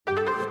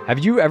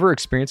Have you ever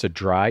experienced a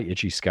dry,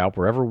 itchy scalp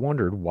or ever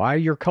wondered why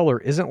your color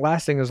isn't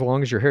lasting as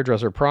long as your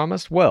hairdresser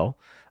promised? Well,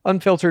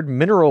 unfiltered,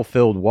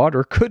 mineral-filled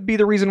water could be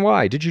the reason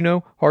why. Did you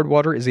know hard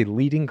water is a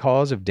leading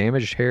cause of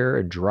damaged hair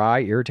and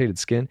dry, irritated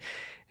skin?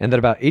 And that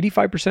about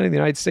 85% of the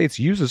United States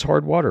uses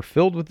hard water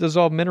filled with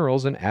dissolved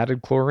minerals and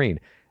added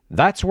chlorine.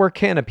 That's where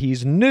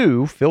Canopy's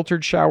new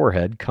filtered shower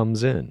head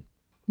comes in.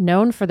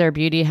 Known for their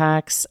beauty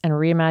hacks and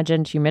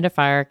reimagined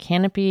humidifier,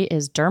 Canopy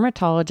is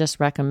dermatologist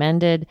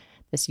recommended.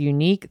 This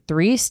unique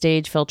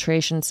 3-stage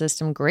filtration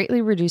system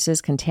greatly reduces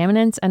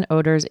contaminants and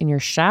odors in your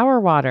shower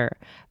water.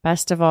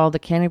 Best of all, the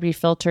Canopy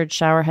filtered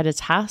shower head is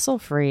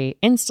hassle-free,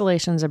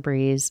 installation's a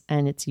breeze,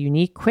 and its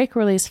unique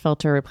quick-release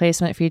filter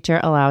replacement feature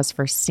allows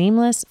for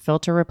seamless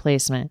filter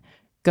replacement.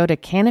 Go to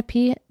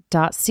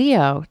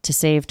canopy.co to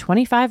save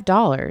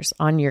 $25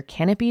 on your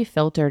Canopy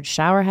filtered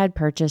shower head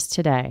purchase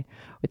today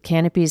with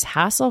Canopy's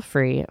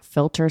hassle-free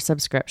filter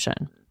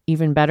subscription.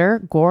 Even better,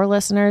 Gore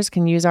listeners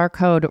can use our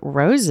code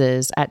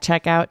ROSES at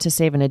checkout to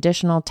save an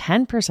additional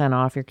 10%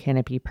 off your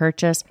Canopy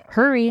purchase.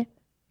 Hurry,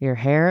 your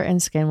hair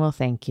and skin will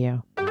thank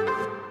you.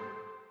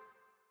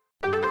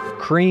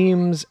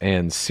 Creams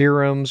and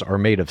serums are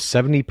made of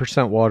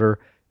 70% water,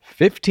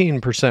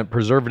 15%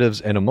 preservatives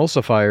and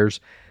emulsifiers,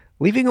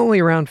 leaving only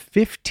around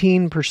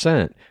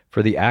 15%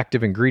 for the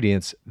active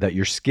ingredients that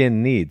your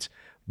skin needs.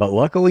 But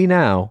luckily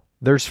now,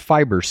 there's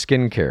fiber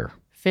skincare.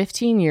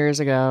 15 years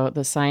ago,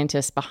 the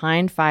scientists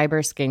behind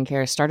Fiber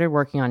Skincare started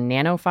working on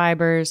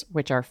nanofibers,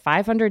 which are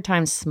 500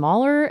 times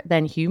smaller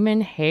than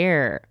human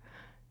hair.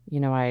 You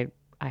know, I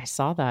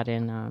saw that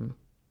in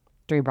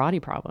Three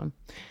Body Problem.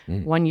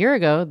 1 year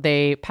ago,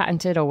 they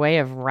patented a way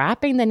of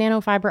wrapping the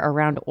nanofiber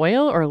around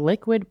oil or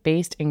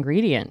liquid-based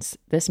ingredients.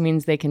 This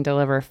means they can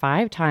deliver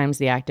 5 times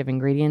the active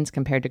ingredients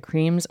compared to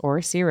creams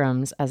or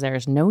serums, as there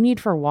is no need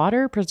for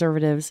water,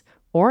 preservatives,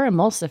 or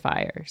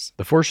emulsifiers.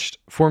 The first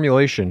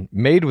formulation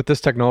made with this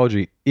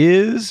technology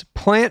is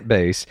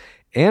plant-based,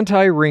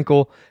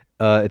 anti-wrinkle.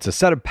 It's a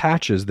set of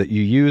patches that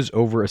you use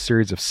over a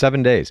series of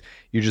 7 days.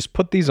 You just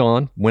put these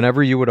on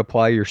whenever you would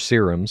apply your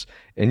serums,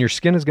 and your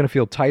skin is going to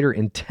feel tighter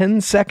in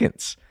 10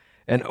 seconds.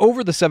 And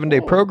over the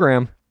 7-day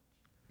program,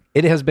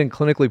 it has been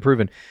clinically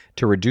proven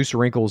to reduce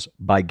wrinkles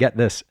by, get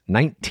this,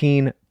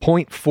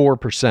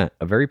 19.4%,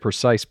 a very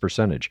precise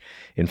percentage.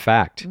 In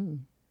fact,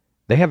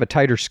 they have a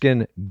tighter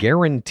skin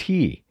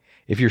guarantee.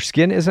 If your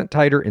skin isn't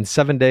tighter in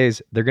 7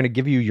 days, they're going to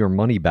give you your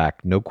money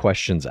back, no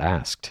questions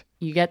asked.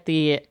 You get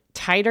the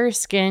tighter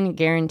skin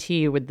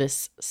guarantee with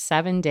this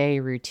 7-day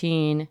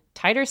routine.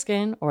 Tighter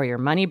skin or your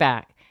money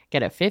back.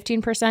 Get a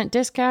 15%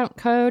 discount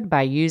code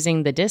by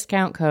using the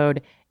discount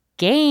code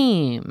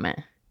GAME.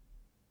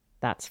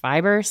 That's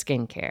Fiber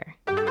Skincare.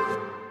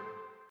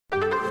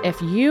 If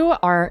you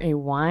are a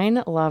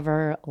wine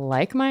lover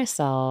like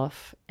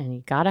myself and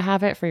you gotta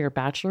have it for your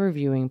bachelor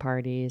viewing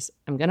parties,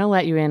 I'm gonna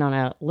let you in on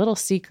a little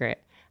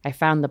secret. I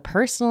found the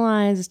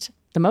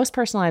most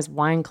personalized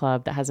wine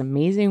club that has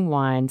amazing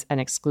wines and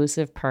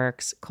exclusive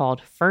perks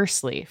called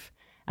First Leaf.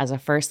 As a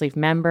First Leaf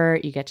member,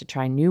 you get to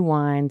try new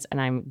wines,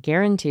 and I'm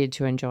guaranteed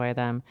to enjoy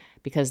them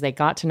because they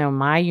got to know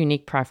my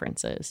unique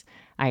preferences.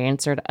 I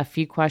answered a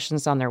few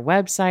questions on their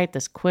website,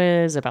 this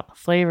quiz about the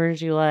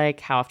flavors you like,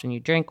 how often you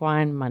drink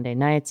wine, Monday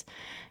nights,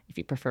 if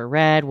you prefer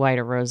red, white,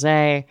 or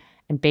rosé.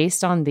 And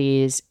based on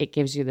these, it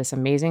gives you this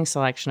amazing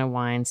selection of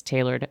wines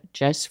tailored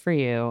just for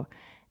you.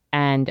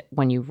 And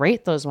when you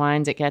rate those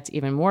wines, it gets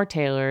even more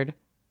tailored,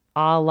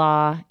 a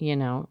la,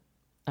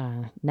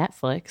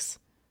 Netflix.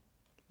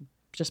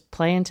 Just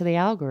play into the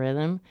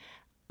algorithm.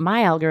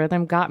 My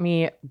algorithm got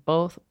me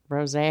both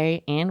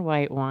rosé and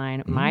white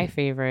wine, my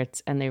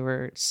favorites, and they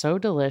were so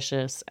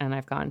delicious, and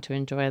I've gotten to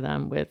enjoy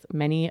them with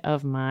many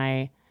of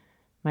my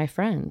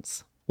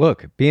friends.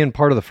 Look, being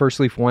part of the First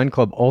Leaf Wine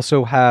Club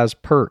also has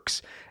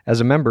perks. As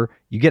a member,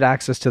 you get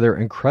access to their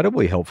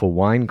incredibly helpful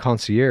wine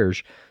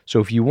concierge. So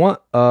if you want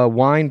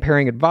wine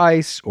pairing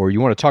advice or you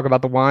want to talk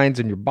about the wines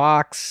in your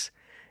box,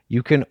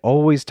 you can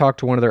always talk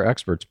to one of their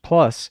experts.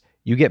 Plus,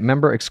 you get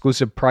member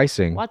exclusive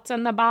pricing. What's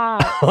in the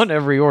box? On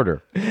every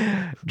order.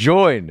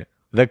 Join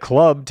the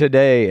club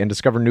today and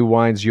discover new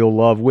wines you'll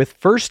love with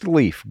First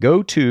Leaf.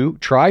 Go to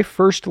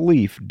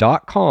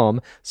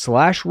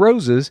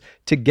tryfirstleaf.com/roses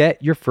to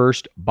get your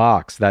first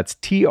box. That's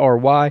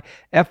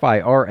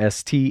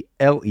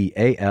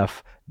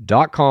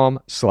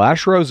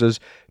tryfirstleaf.com/roses.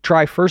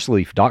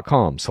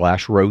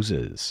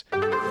 Tryfirstleaf.com/roses.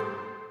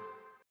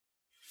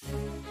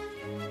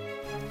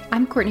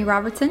 I'm Courtney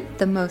Robertson,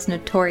 the most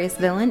notorious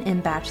villain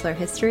in Bachelor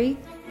history,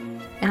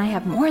 and I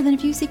have more than a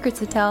few secrets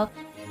to tell,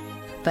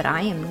 but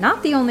I am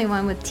not the only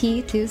one with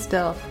tea to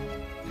spill.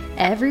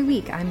 Every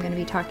week, I'm going to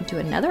be talking to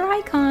another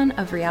icon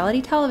of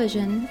reality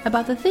television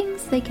about the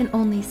things they can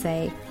only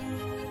say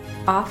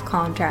off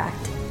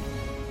contract.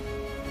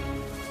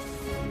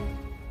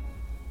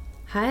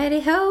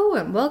 Hi-de-ho,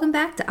 and welcome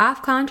back to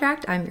Off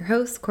Contract. I'm your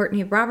host,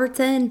 Courtney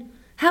Robertson.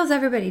 How's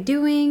everybody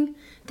doing?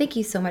 Thank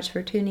you so much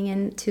for tuning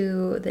in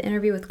to the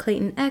interview with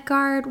Clayton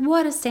Echard.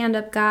 What a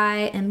stand-up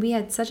guy, and we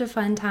had such a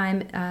fun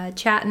time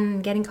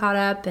chatting, getting caught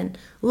up, and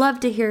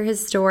love to hear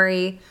his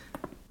story.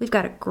 We've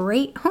got a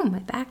great, oh, my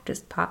back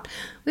just popped.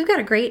 We've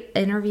got a great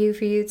interview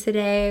for you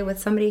today with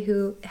somebody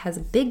who has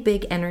big,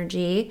 big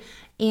energy.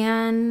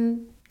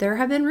 And there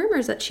have been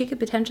rumors that she could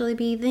potentially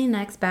be the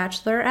next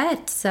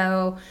Bachelorette.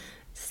 So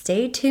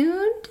stay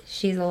tuned.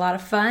 She's a lot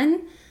of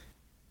fun.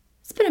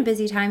 It's been a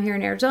busy time here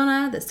in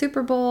Arizona. The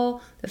Super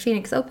Bowl, the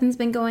Phoenix Open's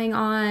been going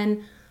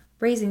on,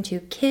 raising 2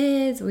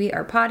 kids. We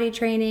are potty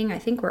training. I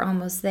think we're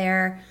almost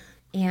there.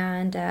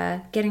 And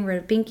getting rid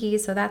of Binky,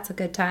 so that's a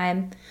good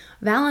time.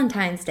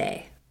 Valentine's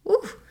Day.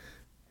 Ooh,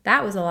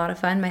 that was a lot of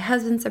fun. My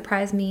husband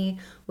surprised me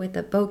with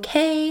a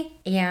bouquet,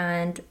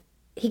 and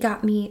he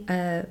got me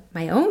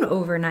my own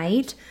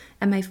overnight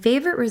at my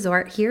favorite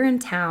resort here in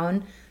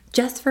town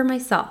just for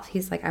myself.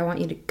 He's like, I want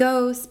you to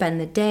go spend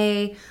the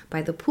day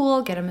by the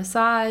pool, get a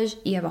massage.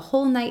 You have a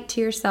whole night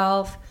to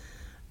yourself.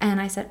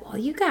 And I said, well,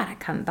 you got to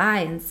come by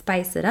and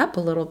spice it up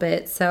a little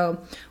bit.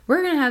 So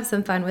we're going to have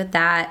some fun with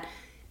that.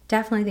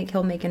 Definitely think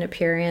he'll make an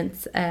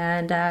appearance.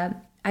 And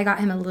I got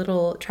him a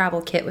little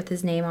travel kit with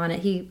his name on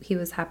it. He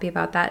was happy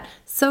about that.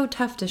 So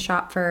tough to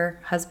shop for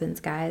husbands,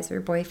 guys,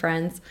 or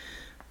boyfriends.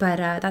 But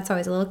that's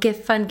always a little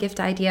fun gift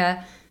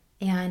idea.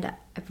 And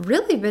I've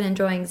really been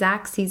enjoying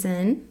Zach's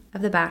season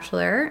of The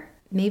Bachelor.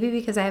 Maybe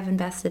because I have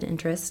invested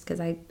interest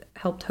because I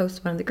helped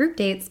host one of the group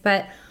dates.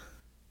 But,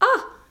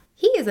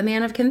 he is a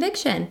man of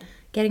conviction.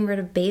 Getting rid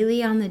of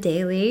Bailey on the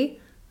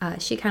daily.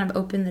 She kind of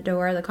opened the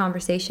door of the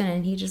conversation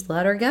and he just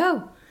let her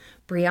go.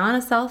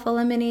 Brianna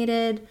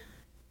self-eliminated.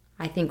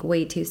 I think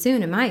way too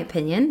soon, in my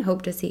opinion.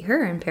 Hope to see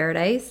her in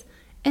paradise.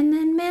 And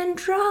then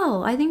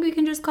Mandrell. I think we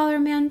can just call her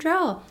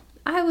Mandrell.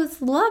 I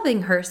was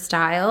loving her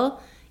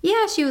style.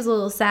 Yeah, she was a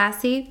little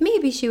sassy.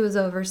 Maybe she was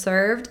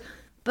overserved.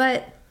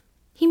 But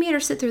he made her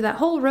sit through that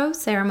whole rose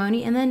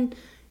ceremony and then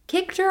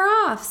kicked her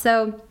off.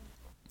 So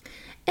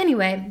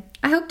anyway,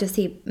 I hope to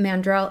see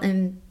Mandrell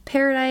in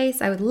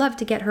paradise. I would love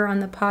to get her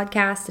on the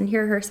podcast and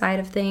hear her side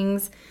of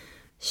things.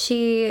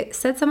 She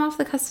said some off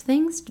the cusp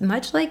things,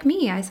 much like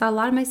me. I saw a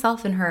lot of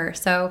myself in her.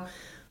 So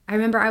I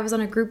remember I was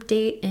on a group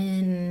date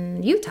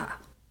in Utah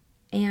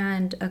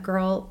and a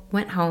girl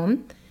went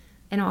home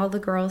and all the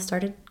girls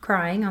started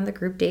crying on the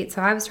group date.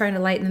 So I was trying to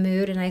lighten the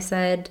mood and I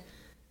said,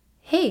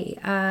 hey,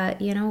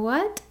 you know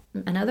what?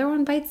 Another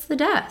one bites the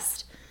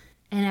dust.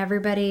 And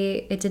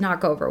everybody, it did not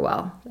go over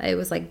well. It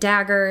was like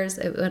daggers.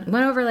 It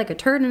went over like a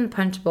turd in a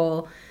punch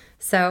bowl.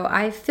 So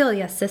I feel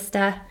ya,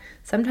 sister.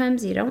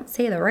 Sometimes you don't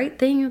say the right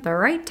thing at the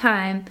right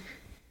time.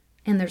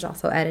 And there's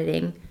also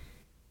editing.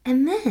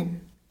 And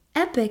then,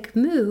 epic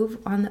move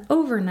on the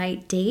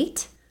overnight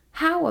date.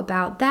 How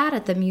about that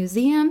at the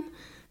museum?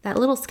 That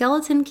little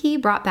skeleton key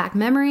brought back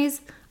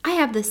memories. I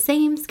have the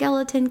same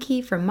skeleton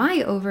key from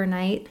my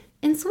overnight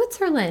in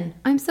Switzerland.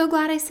 I'm so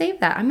glad I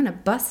saved that. I'm going to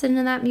bust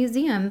into that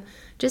museum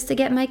just to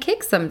get my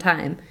kick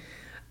sometime.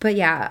 But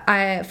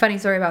yeah, funny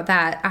story about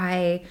that.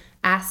 I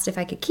asked if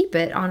I could keep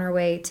it on our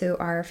way to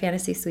our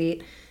fantasy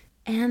suite.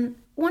 And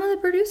one of the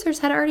producers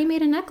had already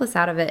made a necklace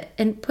out of it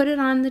and put it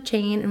on the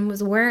chain and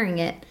was wearing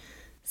it.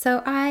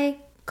 So I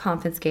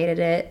confiscated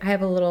it. I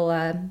have a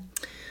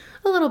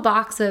little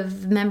box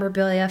of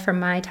memorabilia from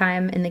my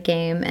time in the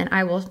game, and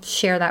I will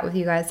share that with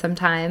you guys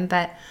sometime.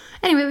 But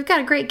anyway, we've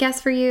got a great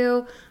guest for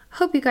you.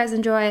 Hope you guys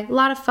enjoy. A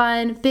lot of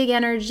fun, big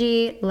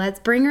energy. Let's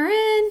bring her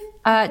in.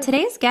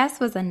 Today's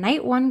guest was a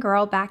Night 1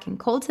 girl back in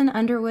Colton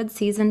Underwood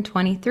season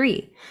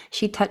 23.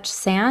 She touched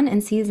sand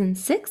in season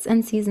 6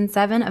 and season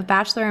 7 of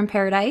Bachelor in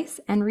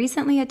Paradise and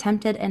recently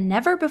attempted a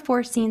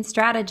never-before-seen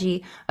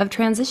strategy of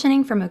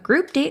transitioning from a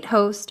group date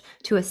host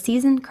to a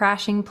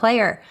season-crashing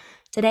player.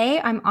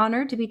 Today, I'm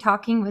honored to be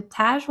talking with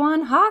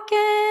Tajwan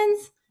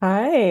Hawkins.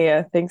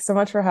 Hi, thanks so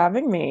much for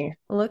having me.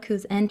 Look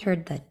who's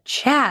entered the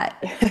chat.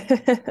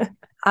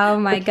 Oh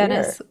my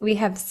goodness. We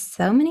have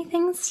so many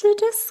things to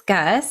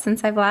discuss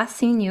since I've last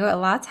seen you. A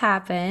lot's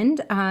happened.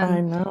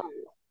 I know.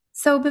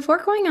 So before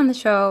going on the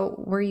show,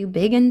 were you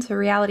big into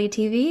reality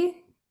TV?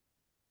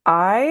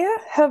 I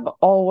have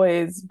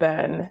always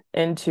been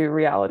into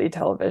reality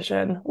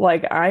television.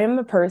 Like, I am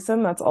the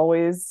person that's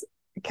always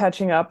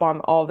catching up on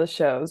all the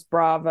shows.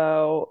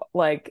 Bravo,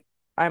 like,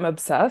 I'm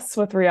obsessed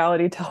with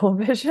reality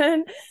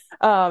television.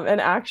 And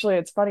actually,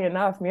 it's funny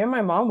enough, me and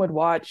my mom would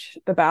watch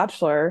The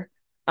Bachelor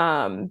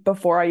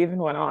before I even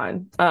went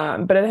on.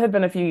 But it had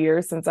been a few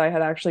years since I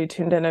had actually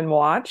tuned in and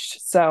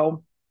watched.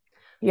 So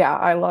yeah,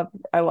 I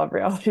love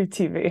reality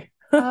TV.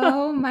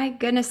 Oh my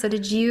goodness. So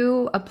did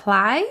you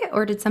apply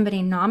or did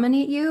somebody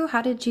nominate you?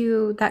 How did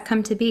that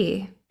come to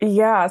be?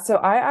 Yeah, so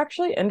I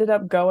actually ended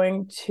up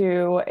going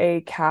to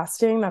a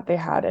casting that they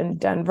had in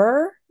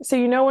Denver. So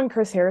when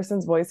Chris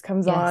Harrison's voice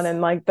comes on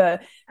and like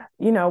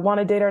want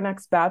to date our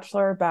next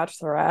bachelor,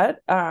 bachelorette.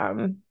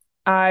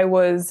 I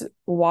was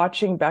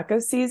watching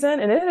Becca's season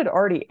and it had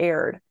already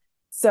aired.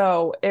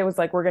 So it was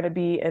like, we're going to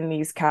be in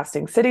these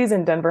casting cities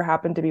and Denver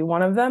happened to be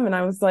one of them. And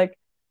I was like,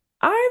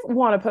 I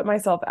want to put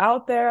myself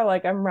out there.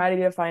 Like, I'm ready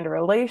to find a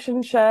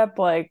relationship.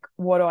 Like,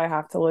 what do I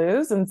have to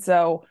lose? And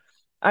so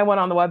I went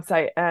on the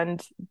website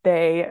and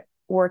they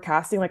were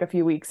casting like a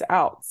few weeks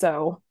out.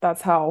 So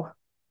that's how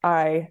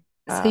I...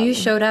 So you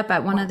showed up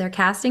at one of their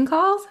casting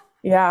calls?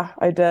 Yeah,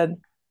 I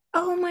did.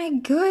 Oh my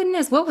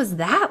goodness. What was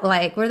that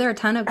like? Were there a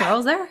ton of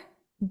girls there?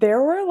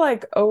 There were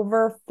like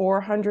over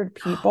 400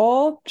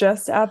 people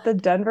just at the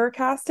Denver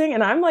casting.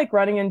 And I'm like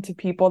running into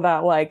people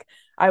that like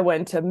I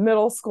went to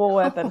middle school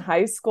with and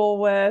high school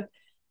with.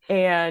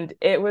 And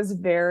it was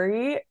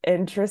very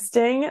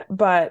interesting.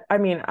 But I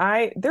mean,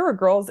 there were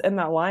girls in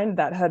that line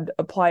that had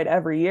applied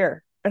every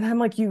year. And I'm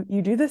like, you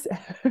do this?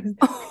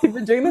 You've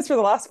been doing this for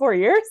the last 4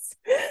 years?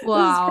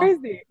 This is Wow.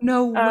 crazy.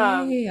 No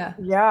Um, way.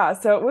 yeah,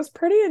 so it was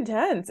pretty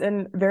intense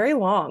and very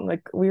long.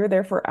 Like we were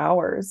there for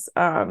hours.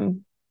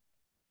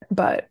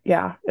 But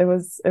yeah, it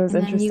was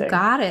And then you interesting.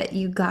 got it.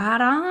 You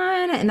got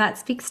on, and that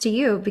speaks to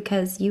you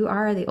because you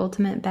are the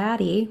ultimate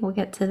baddie. We'll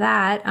get to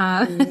that.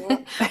 Yeah.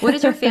 What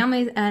did your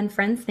family and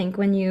friends think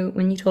when you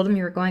told them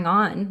you were going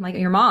on? Like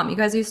your mom, you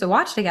guys used to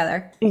watch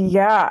together.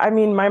 Yeah, I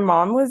mean, my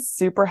mom was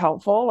super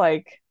helpful.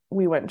 Like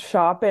we went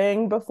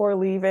shopping before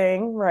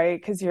leaving, right?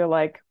 Because you're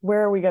like,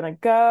 where are we gonna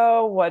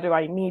go? What do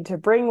I need to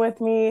bring with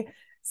me?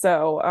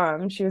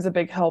 So she was a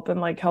big help in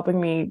like helping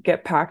me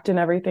get packed and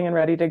everything and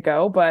ready to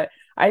go. But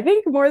I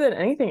think more than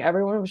anything,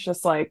 everyone was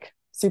just like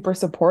super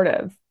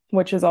supportive,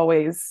 which is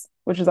always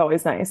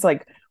nice.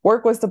 Like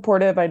work was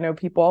supportive. I know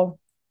people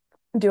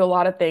do a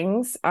lot of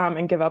things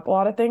and give up a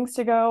lot of things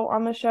to go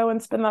on the show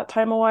and spend that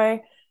time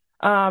away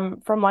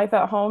from life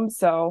at home.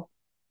 So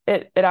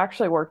it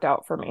actually worked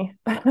out for me.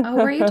 Oh,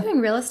 were you doing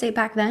real estate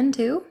back then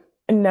too?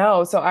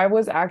 No, so I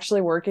was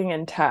actually working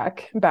in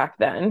tech back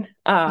then.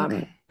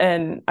 Okay.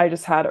 And I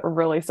just had a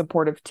really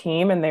supportive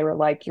team and they were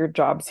like, your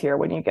job's here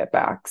when you get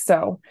back.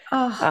 So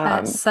Oh,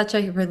 that's um such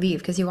a relief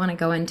because you want to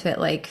go into it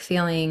like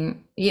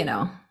feeling,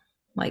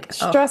 like,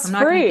 oh, I'm stress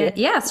not gonna free. get,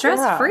 yeah, stress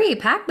Yeah. free.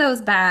 Pack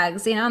those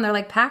bags, and they're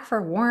like pack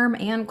for warm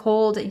and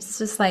cold. It's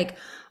just like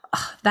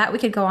that we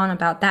could go on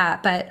about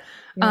that. But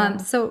Yeah.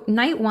 so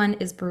night one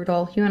is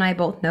brutal. You and I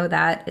both know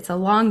that. It's a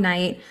long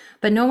night,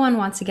 but no one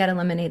wants to get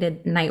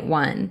eliminated night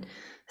one.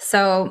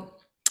 So,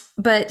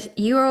 but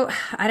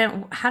I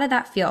don't, how did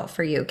that feel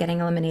for you getting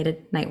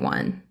eliminated night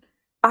one?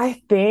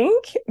 I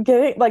think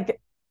getting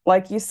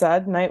like you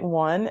said, night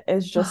one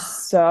is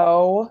just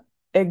so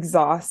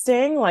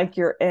exhausting. Like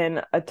you're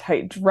in a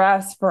tight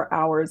dress for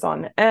hours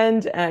on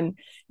end and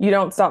you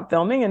don't stop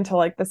filming until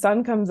like the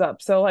sun comes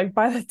up. So like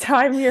by the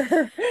time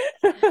you're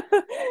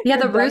Yeah, you're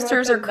the done with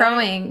roosters the are night,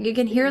 crowing. You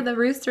can hear the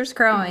roosters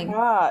crowing.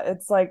 yeah,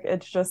 it's like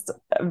it's just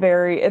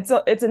very it's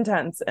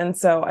intense. And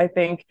so I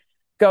think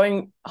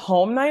going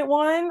home night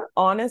one,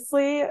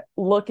 honestly,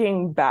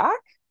 looking back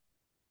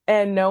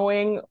and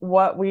knowing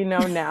what we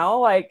know now,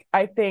 like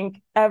I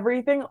think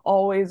everything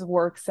always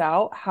works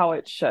out how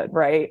it should,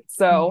 right?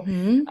 So,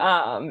 Hmm.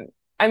 um,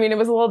 I mean, it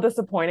was a little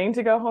disappointing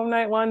to go home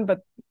night one, but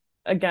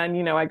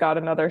again, I got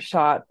another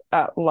shot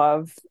at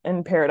love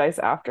in paradise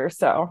after,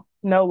 so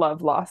no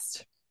love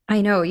lost.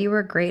 I know you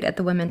were great at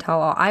the women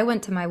tell all. I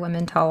went to my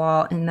women tell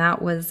all and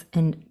that was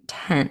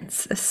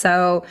intense.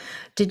 So,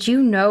 did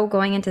you know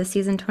going into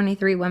season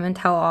 23 women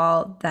tell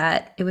all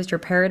that it was your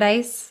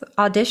paradise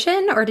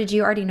audition or did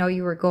you already know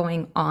you were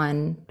going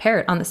on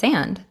parrot on the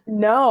sand?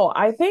 No,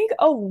 I think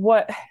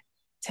what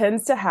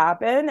tends to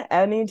happen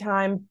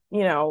anytime,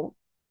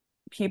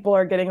 people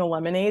are getting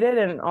eliminated,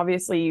 and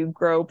obviously you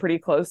grow pretty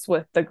close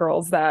with the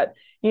girls that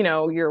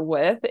you're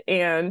with,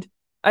 and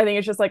I think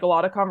it's just like a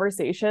lot of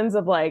conversations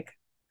of like,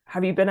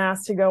 have you been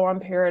asked to go on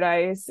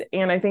Paradise?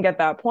 And I think at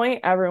that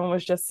point everyone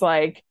was just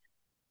like,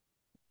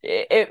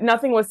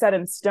 nothing was set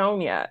in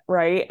stone yet,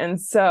 right? And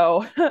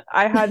so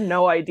I had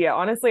no idea,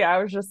 honestly.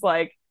 I was just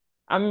like,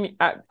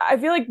 I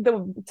feel like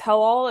the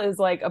tell all is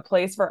like a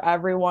place for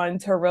everyone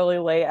to really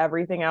lay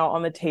everything out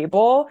on the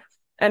table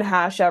and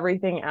hash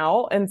everything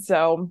out, and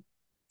so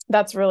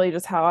that's really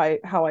just how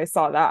I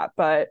saw that.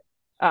 But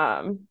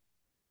um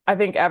I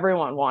think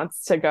everyone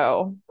wants to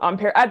go on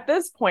pair at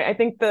this point. I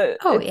think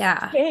Oh, it's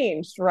yeah.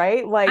 changed,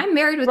 right? Like I'm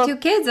married with from 2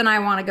 kids and I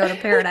want to go to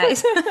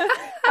paradise.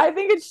 I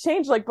think it's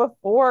changed. Like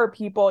before,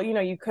 people,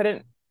 you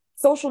couldn't,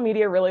 social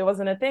media really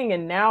wasn't a thing,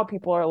 and now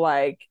people are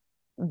like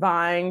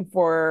vying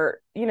for,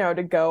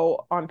 to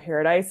go on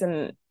paradise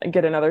and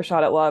get another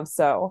shot at love.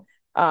 So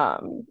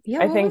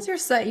Yeah, I what think was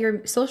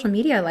your social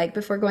media like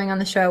before going on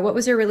the show? What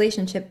was your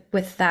relationship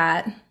with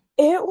that?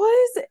 it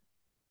was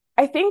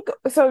I think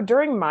so.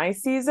 During my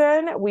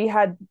season,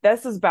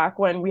 this is back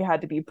when we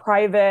had to be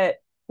private.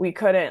 We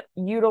couldn't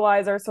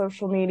utilize our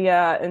social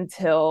media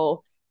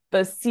until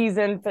the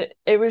season.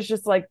 It was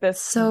just like this.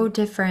 So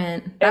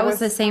different. It That was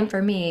the was same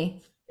for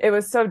me. it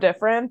was so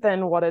different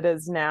than what it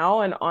is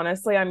now. And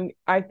honestly,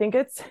 I think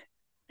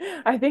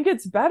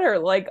it's better.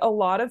 Like a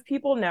lot of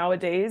people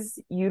nowadays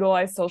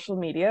utilize social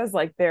media as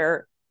like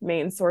their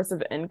main source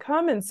of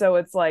income. And so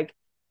it's like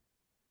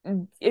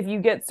if you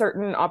get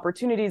certain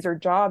opportunities or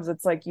jobs,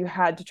 it's like you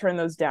had to turn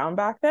those down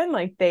back then.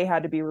 Like they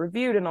had to be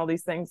reviewed and all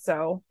these things.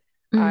 So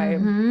I,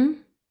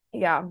 Hmm.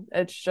 yeah,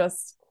 it's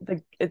just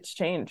it's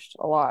changed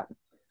a lot.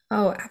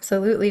 Oh,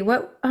 absolutely.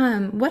 What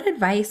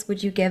advice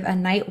would you give a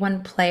night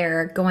one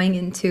player going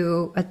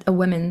into a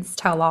women's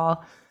tell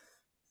all?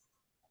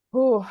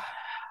 Ooh,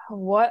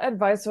 What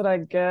advice would I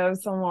give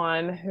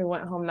someone who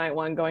went home night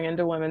one going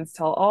into women's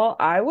tell all?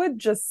 I would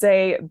just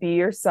say be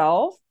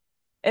yourself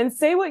and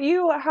say what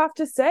you have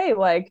to say.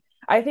 Like,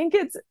 I think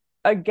it's,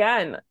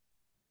 again,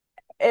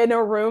 in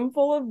a room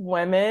full of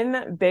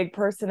women, big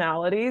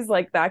personalities,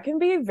 like that can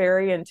be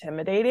very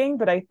intimidating.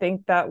 But I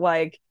think that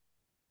like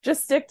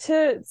just stick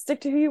to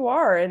who you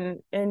are,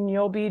 and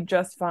you'll be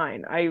just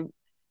fine.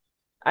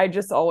 I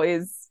just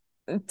always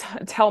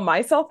tell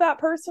myself that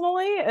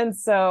personally, and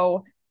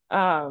so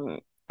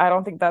I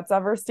don't think that's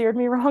ever steered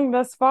me wrong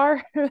thus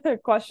far.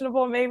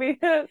 Questionable, maybe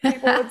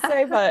people would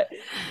say, but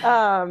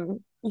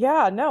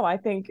yeah, no, I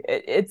think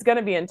it's going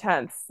to be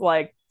intense.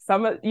 Like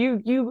some of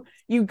you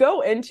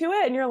go into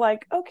it and you're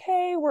like,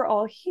 okay, we're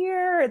all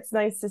here. It's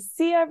nice to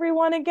see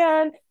everyone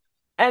again.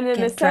 And then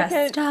Get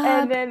dressed up.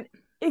 and then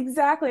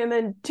exactly, and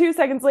then 2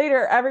 seconds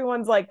later,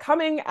 everyone's like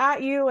coming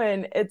at you,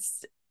 and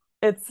it's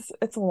a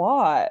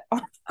lot.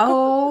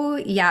 Oh,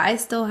 yeah. I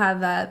still have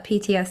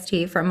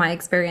PTSD from my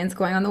experience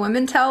going on the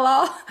Women Tell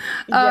All.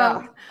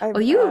 Yeah,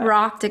 Well, you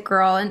rocked it,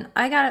 girl. And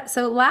I got it.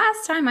 So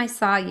last time I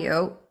saw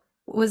you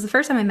was the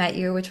first time I met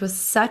you, which was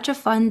such a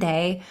fun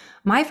day.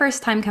 My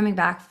first time coming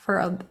back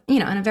for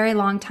in a very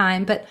long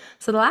time. But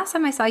so the last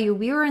time I saw you,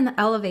 we were in the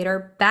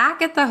elevator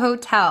back at the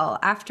hotel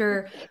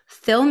after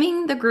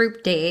filming the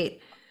group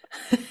date.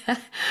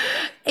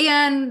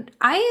 And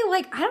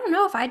I don't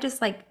know if I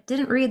just like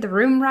didn't read the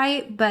room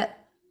right, but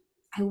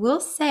I will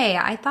say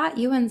I thought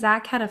you and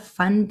Zach had a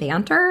fun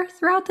banter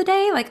throughout the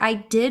day. Like I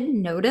did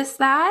notice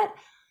that.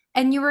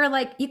 And you were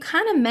like, you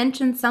kind of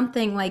mentioned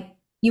something like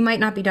you might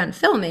not be done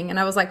filming. And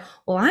I was like,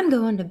 well, I'm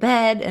going to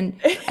bed. And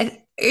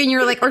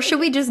you're like, or should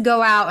we just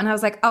go out? And I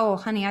was like, oh,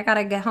 honey, I got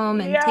to get home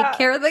and take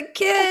care of the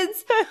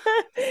kids.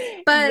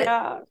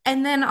 But,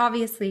 and then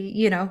obviously,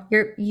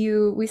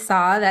 we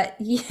saw that,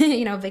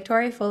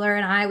 Victoria Fuller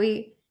and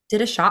we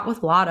did a shot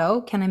with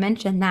Lotto. Can I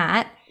mention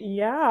that?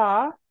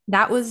 Yeah.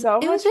 It was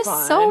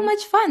just so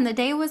much fun. The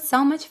day was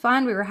so much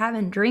fun. We were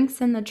having drinks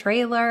in the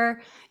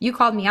trailer. You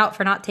called me out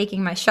for not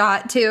taking my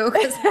shot too.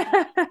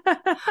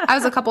 I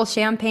was a couple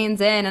champagnes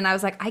in and I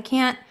was like, I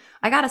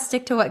got to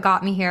stick to what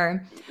got me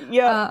here.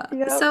 Yeah.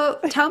 So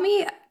tell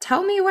me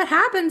what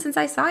happened since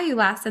I saw you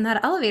last in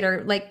that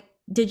elevator. Like,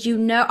 did you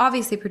know,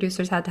 obviously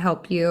producers had to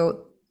help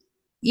you,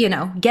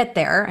 get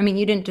there. I mean,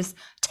 you didn't just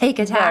take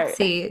a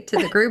taxi to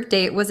the group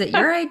date. Was it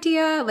your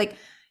idea? Like,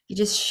 you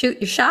just shoot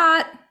your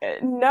shot?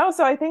 No,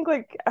 so I think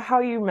like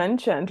how you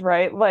mentioned,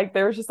 right? Like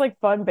there was just like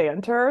fun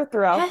banter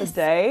throughout the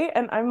day.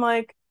 And I'm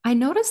like, I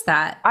noticed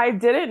that. I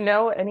didn't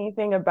know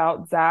anything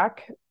about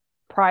Zach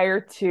prior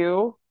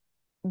to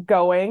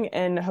going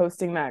and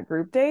hosting that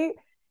group date.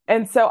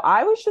 And so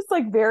I was just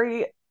like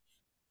very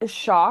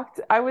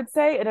shocked, I would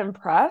say, and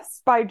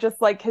impressed by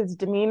just like his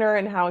demeanor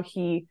and how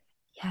he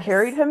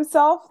carried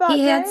himself that day.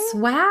 He had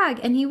swag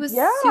and he was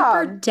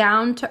super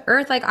down to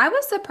earth. Like I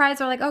was surprised.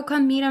 They're like, oh,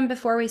 come meet him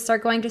before we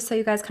start going, just so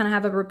you guys kind of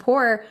have a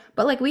rapport.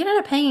 But like we ended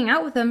up hanging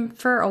out with him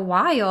for a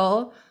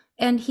while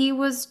and he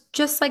was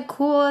just like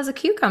cool as a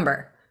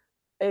cucumber.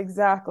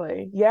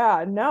 Exactly.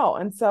 Yeah, no.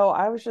 And so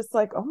I was just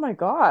like, oh my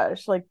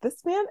gosh, like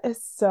this man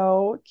is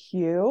so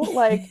cute.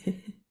 Like,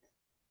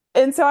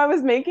 and so I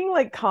was making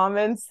like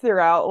comments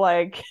throughout,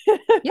 like,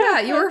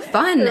 yeah, you were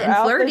fun and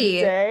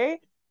flirty.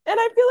 And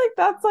I feel like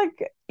that's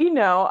like,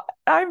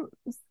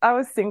 I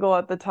was single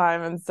at the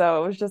time. And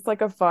so it was just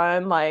like a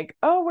fun, like,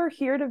 oh, we're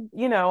here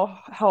to,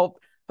 help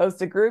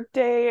host a group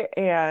date.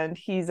 And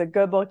he's a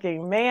good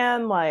looking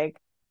man. Like,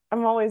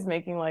 I'm always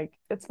making like,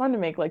 it's fun to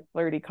make like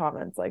flirty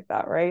comments like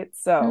that. Right.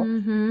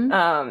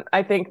 So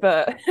I think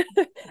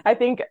I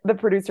think the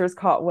producers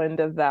caught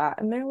wind of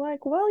that and they're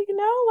like, well,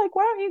 like,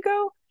 why don't you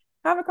go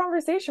have a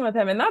conversation with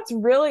him? And that's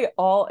really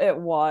all it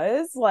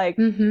was. Like,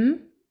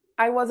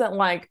 I wasn't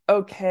like,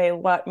 okay,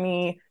 let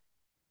me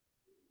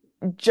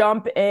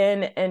jump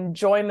in and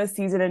join the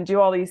season and do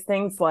all these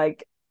things.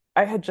 Like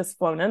I had just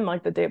flown in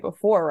like the day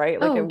before,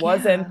 right? Like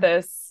wasn't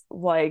this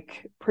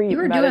like you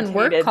were doing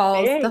work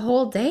calls the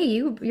whole day.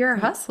 You're a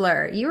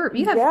hustler. You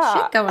have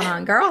shit going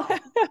on, girl.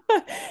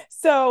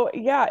 So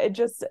yeah,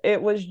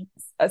 it was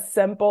a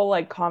simple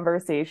like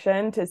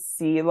conversation to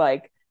see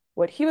like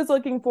what he was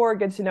looking for,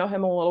 get to know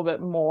him a little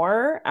bit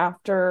more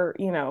after,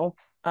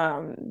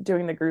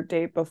 doing the group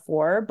date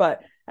before.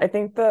 But I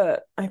think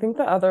the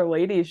other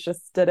ladies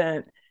just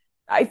didn't.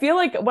 I feel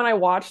like when I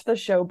watched the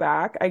show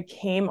back, I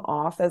came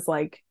off as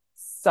like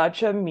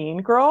such a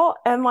mean girl,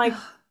 and like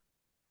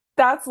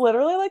that's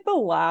literally like the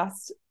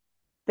last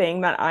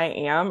thing that I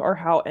am or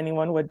how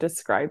anyone would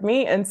describe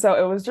me. And so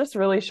it was just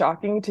really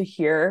shocking to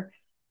hear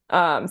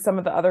some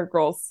of the other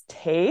girls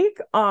take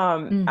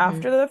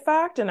after the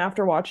fact and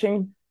after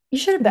watching. You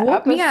should have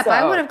woke me up.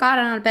 I would have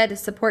gotten out of bed to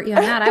support you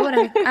on that. I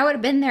would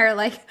have been there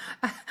like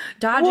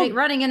dodging,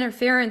 running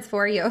interference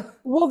for you.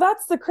 Well,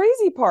 that's the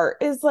crazy part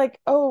is like,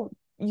 oh,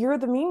 you're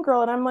the mean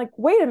girl. And I'm like,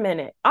 wait a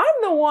minute. I'm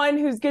the one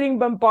who's getting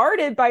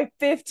bombarded by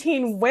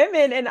 15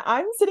 women and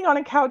I'm sitting on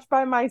a couch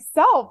by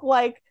myself.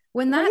 Like,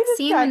 When Let me that just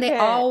scene, when they check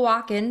it. all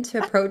walk in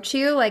to approach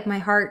you, like my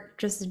heart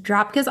just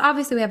dropped because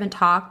obviously we haven't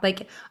talked.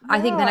 Like, I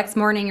think the Yeah. next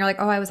morning you're like,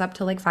 oh, I was up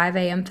till like 5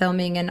 a.m.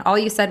 filming, and all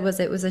you said was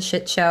it was a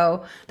shit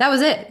show. That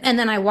was it. And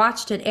then I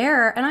watched it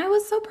air, and I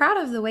was so proud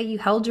of the way you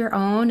held your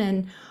own.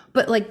 And,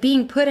 but like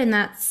being put in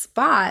that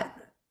spot,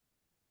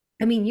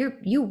 I mean,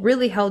 you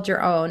really held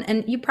your own,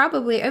 and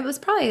it was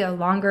probably a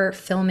longer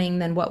filming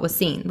than what was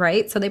seen,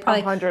 right? So they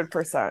probably,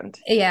 100%.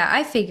 yeah,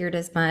 I figured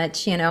as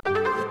much, you know.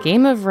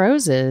 Game of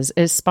Roses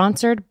is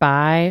sponsored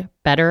by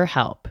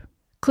BetterHelp.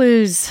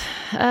 Clues.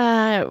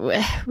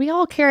 We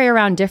all carry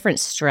around different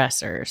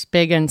stressors,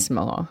 big and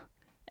small.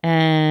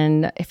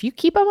 And if you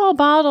keep them all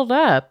bottled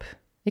up,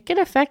 it can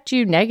affect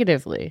you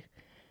negatively.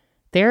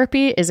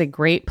 Therapy is a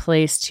great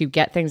place to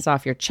get things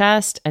off your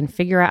chest and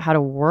figure out how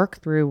to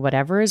work through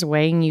whatever is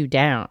weighing you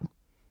down.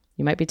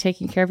 You might be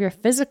taking care of your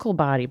physical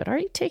body, but are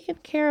you taking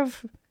care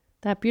of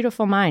that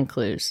beautiful mind,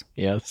 Clues?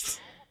 Yes.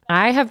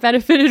 I have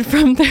benefited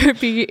from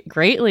therapy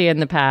greatly in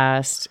the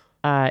past.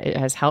 It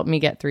has helped me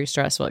get through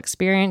stressful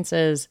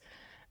experiences,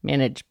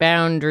 manage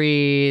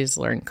boundaries,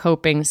 learn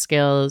coping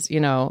skills. You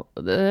know,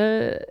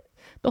 the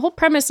whole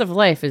premise of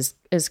life is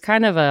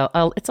kind of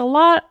it's a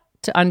lot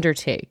to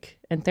undertake,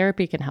 and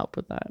therapy can help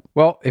with that.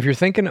 Well, if you're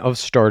thinking of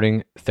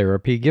starting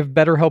therapy, give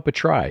BetterHelp a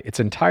try. It's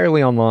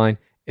entirely online.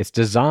 It's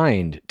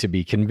designed to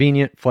be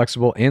convenient,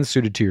 flexible, and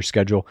suited to your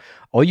schedule.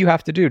 All you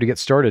have to do to get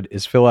started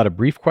is fill out a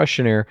brief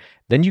questionnaire.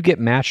 Then you get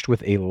matched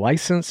with a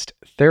licensed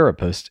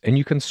therapist, and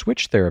you can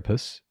switch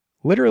therapists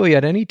literally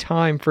at any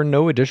time for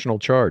no additional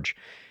charge.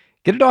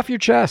 Get it off your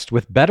chest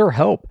with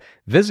BetterHelp.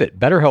 Visit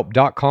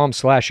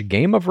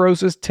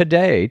betterhelp.com/gameofroses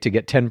today to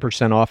get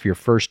 10% off your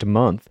first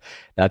month.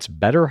 That's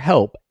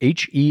BetterHelp,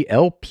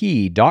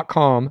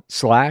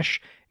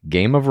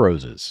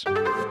 HELP.com/gameofroses.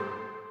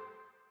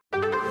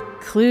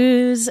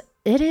 Clues.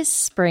 It is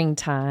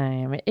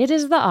springtime. It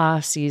is the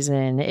off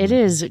season. It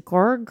is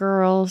Gore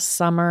Girl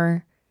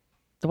summer.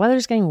 The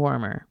weather's getting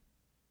warmer.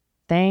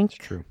 Thank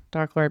True.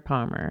 Dark Lord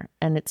Palmer.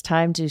 And it's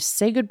time to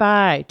say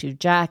goodbye to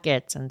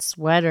jackets and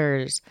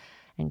sweaters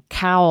and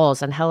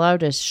cowls and hello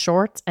to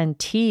shorts and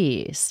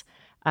tees.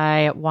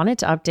 I wanted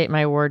to update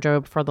my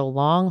wardrobe for the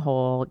long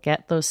haul,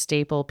 get those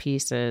staple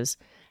pieces,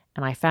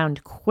 and I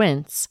found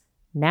Quince.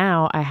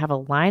 Now I have a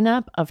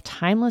lineup of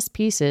timeless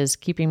pieces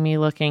keeping me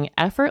looking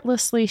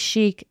effortlessly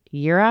chic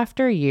year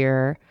after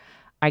year.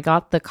 I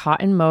got the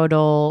cotton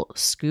modal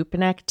scoop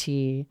neck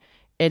tee.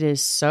 It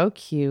is so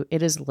cute.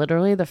 It is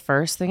literally the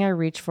first thing I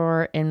reach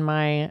for in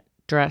my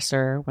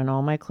dresser when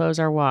all my clothes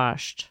are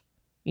washed.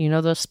 You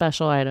know those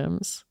special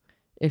items.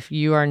 If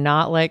you are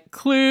not like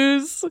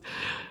Clues,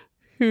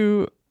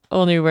 who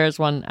only wears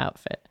one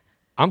outfit.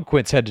 I'm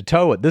Quince head to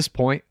toe at this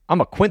point. I'm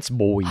a Quince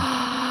boy.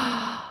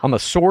 I'm a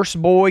Source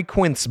boy,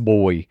 Quince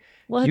boy.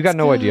 You got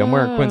no idea. I'm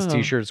wearing Quince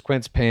t-shirts,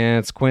 Quince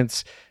pants,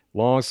 Quince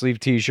long sleeve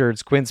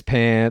t-shirts, Quince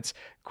pants,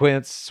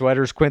 Quince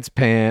sweaters, Quince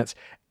pants.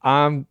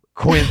 I'm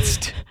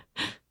Quinced.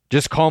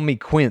 Just call me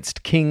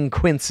Quinced. King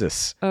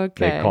Quinces.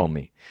 Okay. They call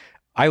me.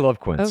 I love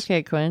Quince.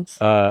 Okay, Quince.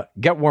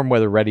 Get warm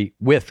weather ready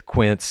with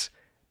Quince.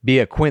 Be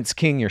a Quince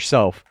king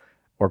yourself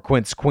or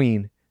Quince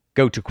queen.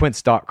 Go to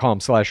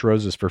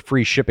quince.com/roses for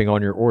free shipping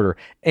on your order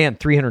and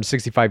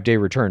 365-day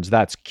returns.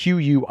 That's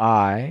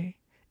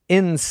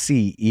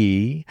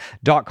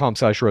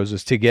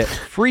QUINCE.com/roses to get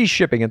free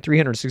shipping and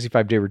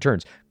 365-day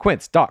returns.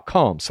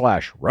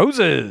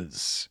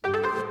 Quince.com/roses.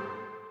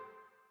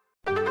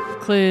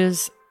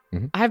 Clues.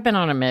 Mhm. I've been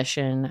on a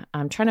mission.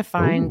 I'm trying to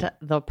find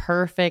the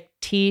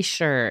perfect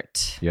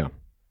t-shirt. Yeah.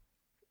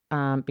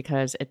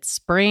 Because it's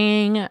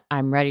spring.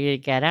 I'm ready to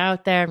get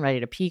out there. I'm ready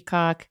to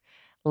peacock.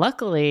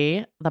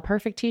 Luckily, the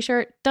perfect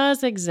t-shirt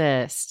does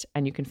exist,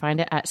 and you can find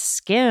it at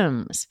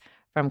Skims.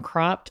 From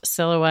cropped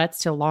silhouettes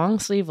to long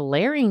sleeve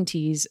layering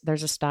tees,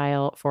 there's a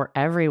style for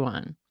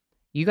everyone.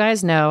 You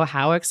guys know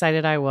how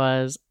excited I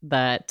was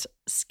that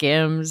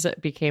Skims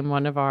became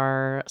one of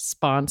our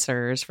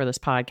sponsors for this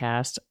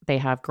podcast. They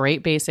have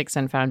great basics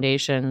and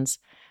foundations.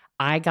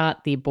 I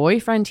got the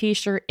boyfriend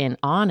t-shirt in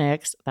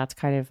onyx. That's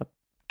kind of a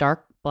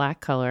dark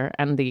black color,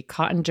 and the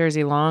cotton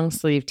jersey long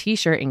sleeve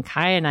t-shirt in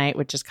kyanite,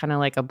 which is kind of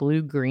like a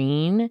blue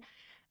green.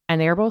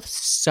 And they're both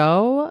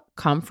so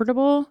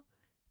comfortable.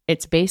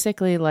 It's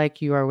basically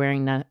like you are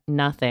wearing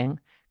nothing.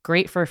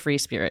 Great for free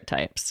spirit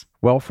types.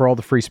 Well, for all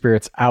the free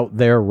spirits out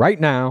there right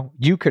now,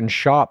 you can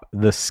shop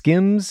the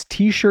Skims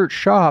t-shirt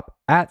shop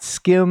at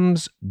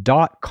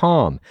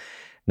skims.com.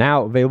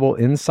 Now available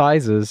in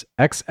sizes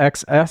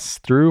XXS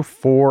through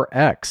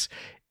 4X.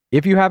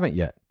 If you haven't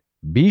yet,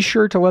 be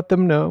sure to let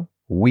them know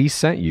we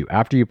sent you.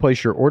 After you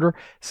place your order,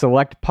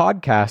 select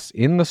podcasts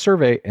in the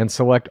survey and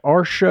select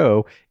our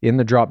show in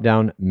the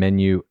drop-down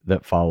menu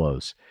that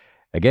follows.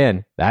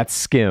 Again, that's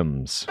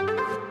Skims.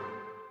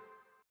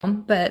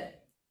 But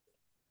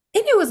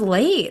and it was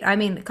late. I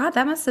mean, God,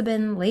 that must have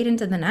been late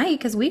into the night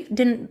because we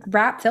didn't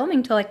wrap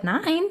filming till like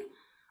 9.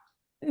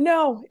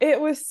 No,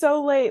 it was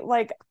so late.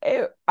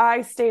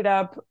 I stayed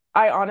up.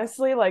 I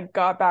honestly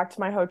got back to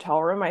my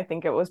hotel room. I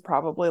think it was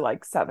probably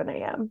 7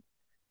 a.m.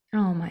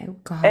 Oh my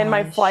God. And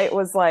my flight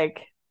was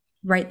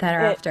right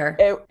thereafter.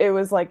 It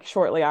was like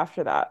shortly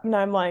after that. And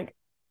I'm like,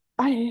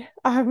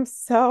 I'm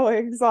so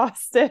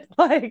exhausted.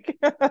 Like,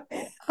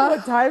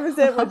 what time is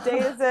it? What day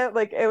is it?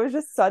 Like, it was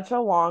just such a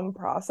long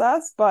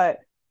process, but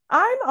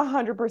I'm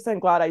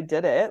 100% glad I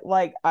did it.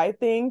 Like, I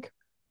think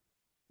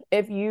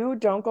if you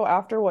don't go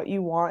after what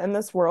you want in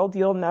this world,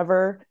 you'll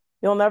never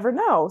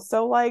know.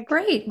 So like,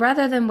 Great.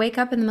 Rather than wake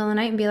up in the middle of the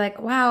night and be like,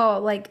 wow,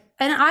 like,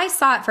 and I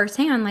saw it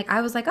firsthand. Like,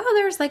 I was like, oh,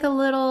 there's like a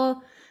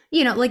little,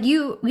 like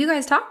you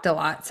guys talked a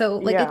lot. So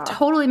like, it yeah,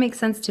 totally makes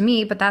sense to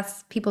me, but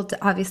that's people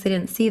obviously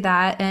didn't see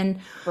that. And,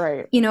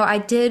 right.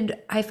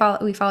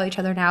 we follow each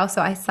other now.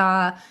 So I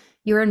saw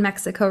you were in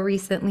Mexico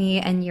recently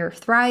and you're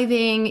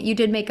thriving. You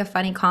did make a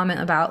funny comment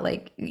about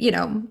like,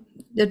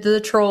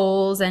 the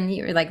trolls, and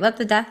you're like, let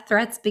the death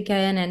threats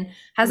begin. And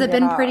has it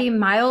been Yeah. pretty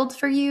mild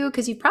for you?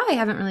 Because you probably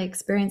haven't really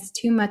experienced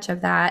too much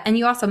of that. And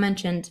you also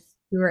mentioned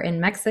you were in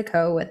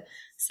Mexico with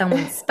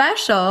someone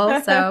special.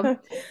 So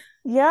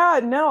Yeah,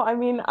 no, I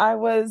mean, I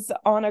was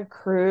on a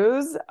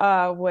cruise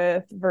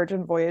with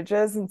Virgin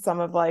Voyages and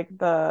some of like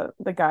the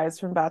guys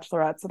from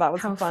Bachelorette, so that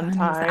was a how fun fun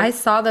was that? time.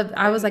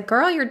 I was And like,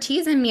 girl, you're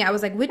teasing me. I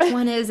was like, which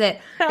one is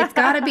it? It's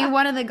got to be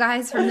one of the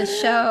guys from the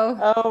show.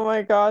 oh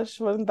my gosh,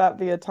 wouldn't that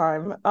be a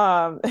time?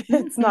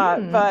 It's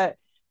not, Hmm. but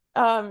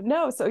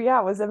no, so yeah,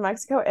 I was in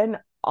Mexico and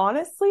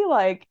honestly,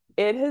 like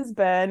it has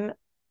been,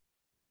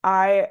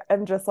 I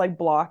am just like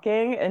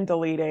blocking and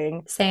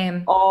deleting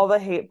Same. all the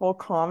hateful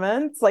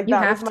comments. Like You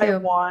that was have my to.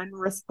 one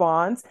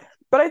response.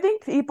 But I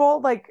think people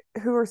like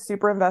who are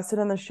super invested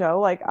in the show,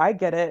 like I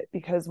get it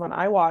because when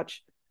I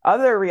watch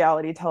other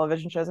reality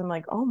television shows, I'm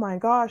like, oh my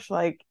gosh,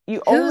 like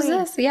you Who's only,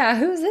 this? Yeah,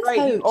 who's this right,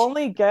 you coach?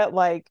 only get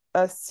like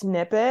a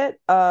snippet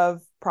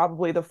of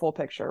probably the full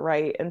picture,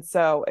 right? And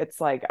so it's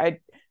like I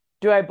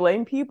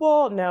blame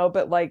people? No,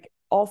 but like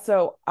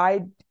also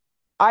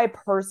I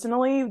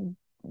personally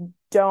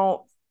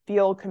don't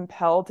feel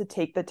compelled to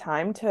take the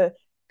time to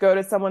go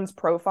to someone's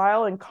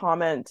profile and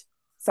comment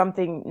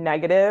something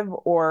negative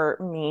or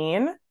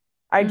mean.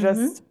 I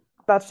just Hmm.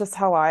 that's just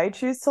how I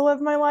choose to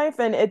live my life.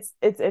 And it's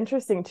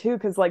interesting too,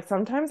 because like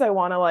sometimes I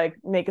want to like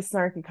make a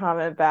snarky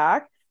comment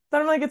back,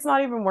 but I'm like, it's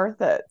not even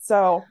worth it.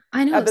 So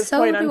I know, at this so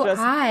point, I'm do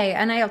just I.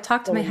 And I'll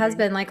talk to my deleting.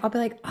 husband, like, I'll be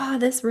like, oh,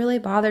 this really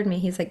bothered me.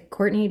 He's like,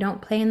 Courtney,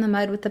 don't play in the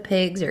mud with the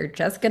pigs. You're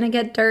just gonna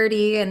get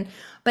dirty.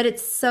 But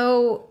it's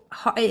so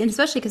hard, and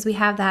especially because we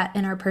have that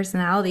in our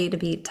personality to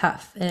be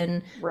tough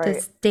and to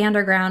Right. stand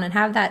our ground and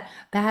have that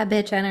bad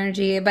bitch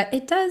energy. But I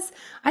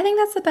think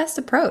that's the best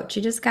approach.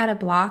 You just gotta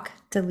block,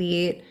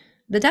 delete.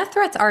 The death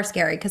threats are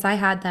scary because I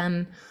had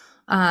them.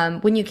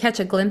 When you catch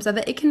a glimpse of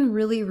it, it can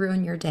really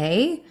ruin your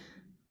day.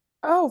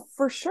 Oh,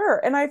 for sure.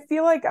 And I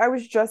feel like I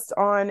was just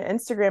on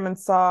Instagram and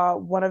saw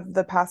one of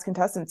the past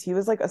contestants. He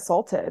was like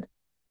assaulted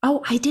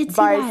Oh, I did see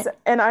that.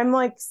 and I'm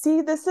like,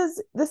 see, this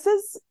is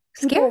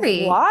people's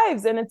Scary.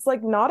 lives and it's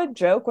like not a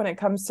joke when it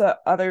comes to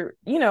other,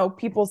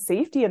 people's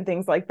safety and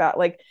things like that.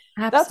 Like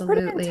that's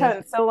pretty Absolutely.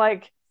 intense. So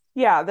like,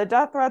 yeah, the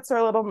death threats are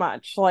a little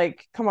much.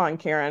 Like, come on,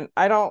 Karen.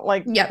 I don't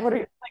like what Yep. are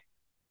you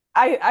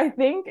I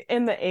think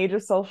in the age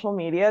of social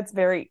media, it's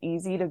very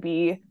easy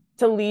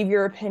to leave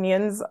your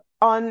opinions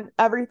on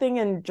everything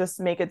and just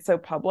make it so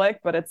public,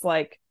 but it's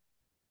like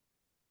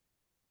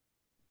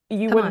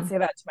you Come wouldn't on. say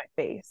that to my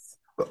face.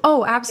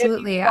 Oh, If you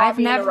absolutely. saw I've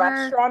me in a never.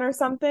 restaurant or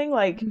something,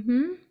 like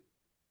Hmm.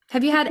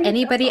 Have you just had be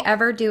anybody gentle.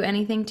 ever do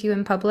anything to you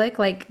in public,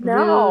 like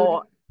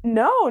No, rude?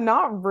 no,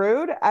 not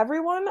rude.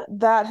 Everyone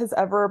that has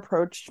ever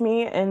approached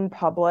me in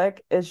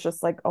public is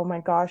just like, oh my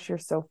gosh, you're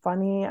so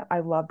funny. I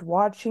loved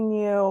watching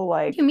you.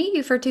 You Like meet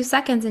you for 2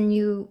 seconds and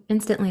you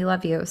instantly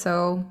love you.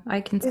 So I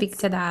can speak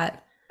it's to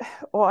that.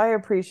 well, I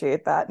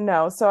appreciate that.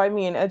 No, so I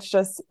mean, it's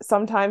just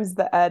sometimes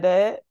the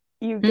edit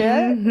you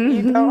get,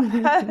 you don't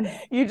Hmm.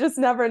 you just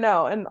never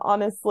know. And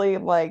honestly,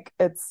 like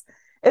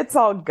it's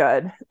all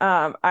good.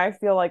 I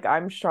feel like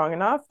I'm strong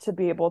enough to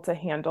be able to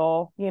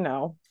handle,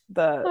 Oh,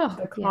 the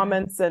yeah.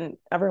 comments and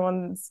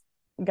everyone's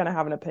gonna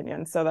have an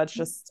opinion. So that's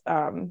just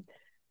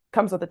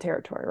comes with the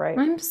territory, right?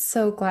 I'm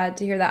so glad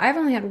to hear that. I've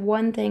only had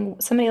one thing.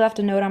 Somebody left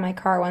a note on my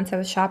car once. I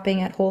was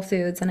shopping at Whole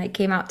Foods and I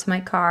came out to my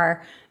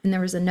car and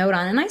there was a note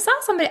on. And I saw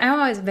somebody, I'm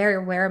always very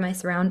aware of my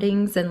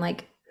surroundings and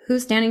like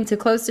who's standing too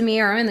close to me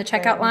or I'm in the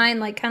checkout Same. line,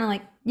 like kind of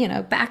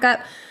like, back up.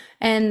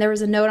 And there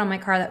was a note on my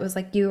car that was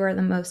like, you are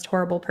the most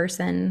horrible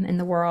person in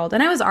the world.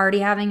 And I was already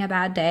having a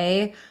bad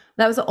day.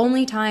 That was the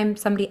only time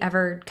somebody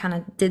ever kind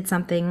of did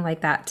something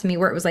like that to me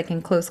where it was like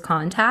in close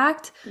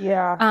contact.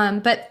 Yeah.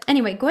 But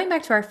anyway, going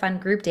back to our fun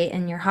group date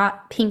in your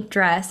hot pink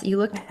dress, you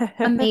looked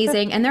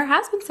amazing. And there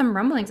has been some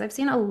rumblings. I've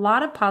seen a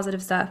lot of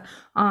positive stuff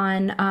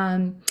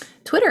on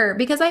Twitter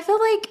because I feel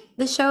like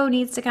the show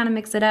needs to kind of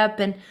mix it up.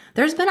 And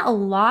there's been a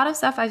lot of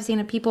stuff I've seen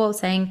of people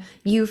saying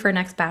you for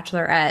next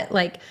Bachelorette.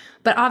 Like,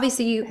 but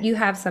obviously you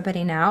have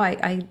somebody now.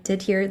 I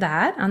did hear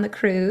that on the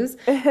cruise.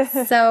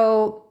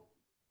 So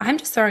I'm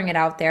just throwing it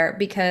out there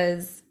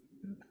because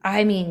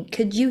I mean,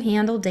 could you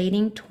handle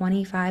dating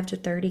 25 to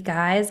 30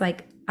 guys?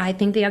 Like, I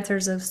think the answer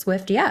is a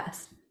swift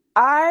yes.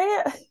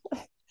 I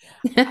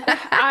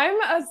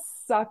I'm a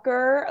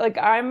sucker. Like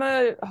I'm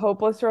a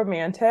hopeless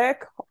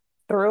romantic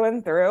through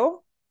and through.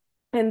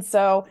 And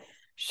so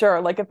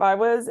sure, like if I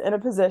was in a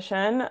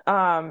position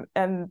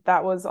and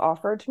that was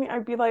offered to me,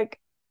 I'd be like,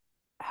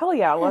 hell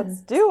yeah,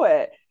 let's do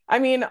it. I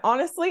mean,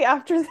 honestly,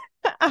 after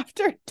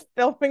after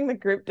filming the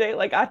group date,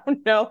 like I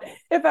don't know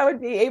if I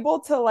would be able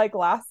to like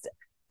last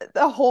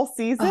the whole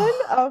season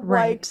of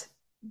like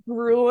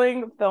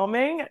grueling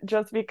filming,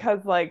 just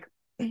because like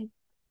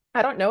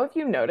I don't know if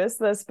you noticed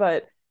this,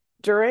 but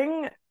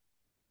during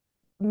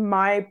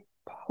my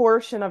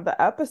portion of the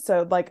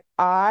episode, like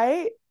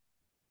I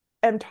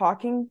am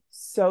talking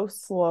so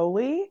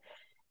slowly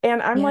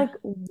and I'm like,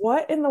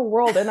 what in the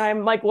world? And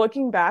I'm like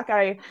looking back,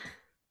 I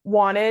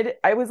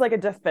was like a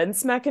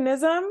defense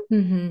mechanism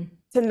to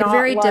not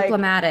very like,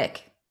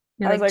 diplomatic.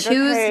 You're I was like,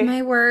 choose okay,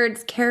 my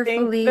words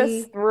carefully. Think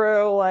this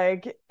through.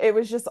 Like it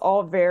was just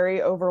all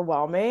very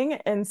overwhelming.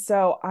 And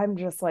so I'm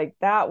just like,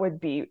 that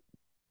would be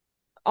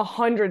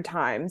 100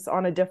 times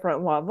on a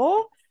different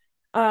level.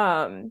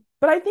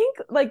 But I think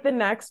like the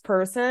next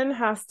person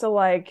has to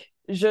like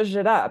zhuzh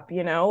it up,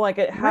 you know, like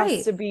it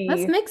has to be.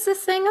 Let's mix this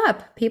thing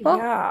up, people.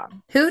 Yeah.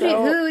 Who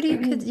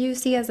could you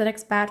see as the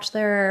next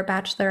bachelor or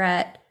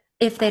bachelorette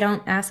if they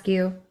don't ask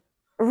you?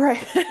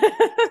 Right.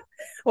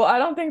 Well, I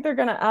don't think they're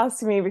going to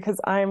ask me because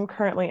I'm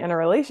currently in a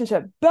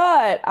relationship,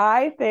 but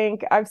I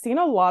think I've seen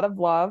a lot of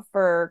love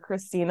for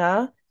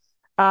Christina.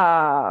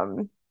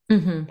 And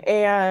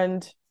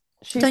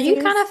don't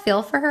you kind of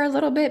feel for her a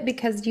little bit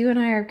because you and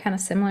I are kind of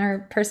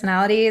similar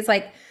personalities?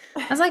 Like,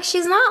 I was like,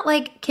 she's not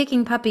like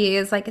kicking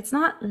puppies. Like, it's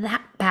not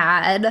that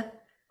bad.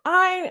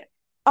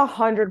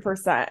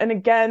 100%. And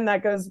again,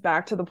 that goes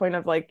back to the point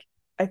of like,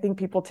 I think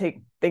people take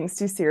things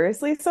too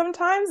seriously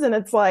sometimes. And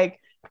it's like,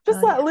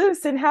 just let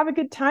loose and have a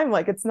good time.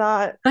 Like, it's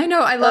not. I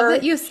know. I love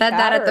that you said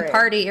that at the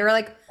party. You were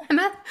like,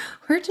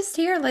 we're just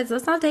here. Let's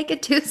not take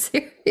it too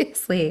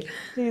seriously.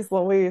 Jeez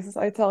Louise,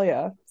 I tell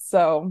you.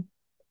 So.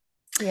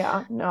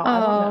 Yeah, no, I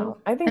don't know.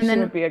 I think she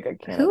would be a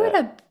good candidate. Who would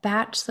a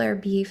bachelor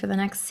be for the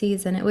next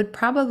season? It would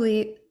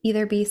probably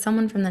either be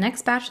someone from the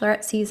next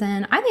Bachelorette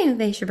season. I think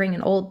they should bring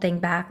an old thing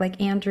back,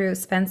 like Andrew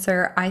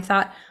Spencer. I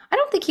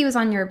don't think he was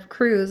on your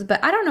cruise,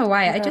 but I don't know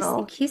why. I just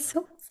think he's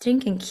so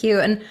stinking cute.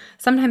 And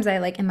sometimes I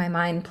like in my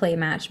mind play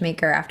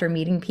matchmaker after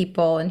meeting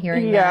people and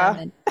hearing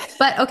them.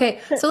 But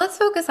okay, so let's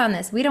focus on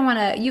this. We don't want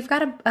to. You've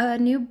got a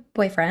new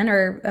boyfriend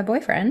or a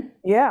boyfriend.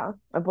 Yeah,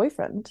 a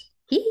boyfriend.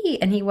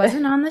 He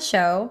wasn't on the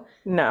show.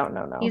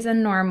 No. He's a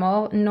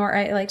normal,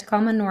 I like to call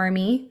him a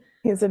normie.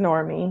 He's a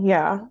normie,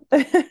 yeah.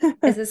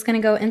 Is this going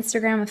to go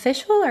Instagram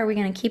official, or are we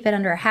going to keep it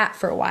under a hat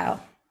for a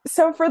while?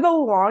 So for the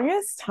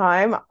longest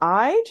time,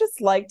 I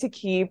just like to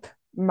keep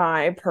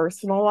my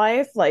personal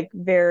life like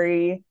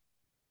very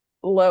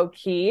low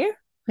key.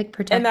 Like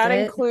protect and that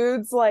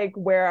includes like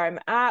where I'm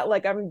at.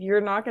 Like you're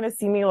not going to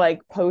see me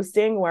like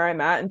posting where I'm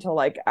at until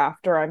like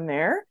after I'm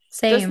there.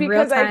 Same, just because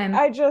real time.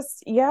 I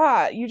just,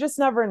 you just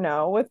never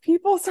know with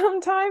people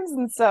sometimes.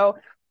 And so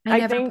I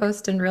never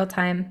post in real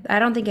time. I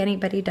don't think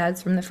anybody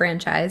does from the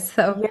franchise.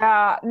 So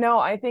yeah, no,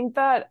 I think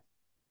that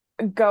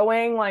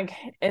going like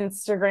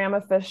Instagram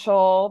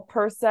official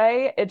per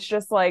se, it's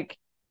just like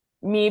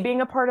me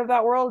being a part of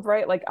that world,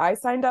 right? Like I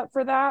signed up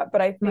for that,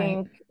 but I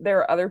think there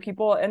are other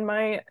people in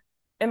my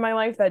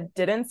life that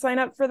didn't sign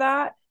up for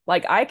that.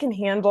 Like I can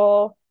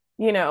handle,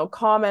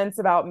 comments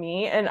about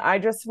me, and I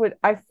just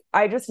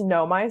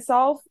know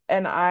myself,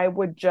 and I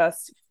would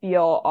just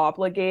feel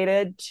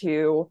obligated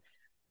to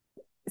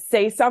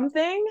say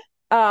something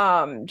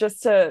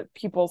just to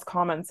people's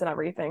comments and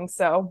everything.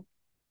 So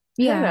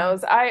who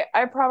knows?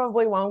 I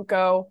probably won't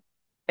go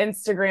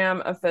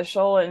Instagram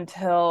official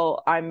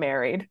until I'm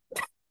married.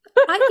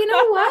 You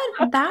know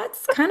what?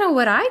 That's kind of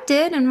what I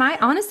did. And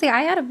honestly,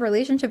 I had a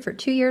relationship for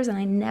 2 years and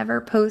I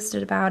never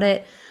posted about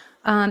it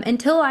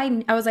until I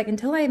was like,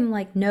 until I'm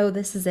like, no,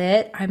 this is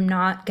it. I'm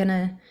not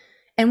gonna.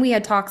 And we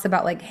had talks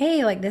about like,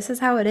 hey, like this is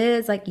how it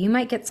is. Like you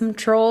might get some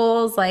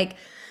trolls. Like,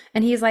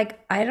 and he's like,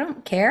 I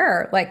don't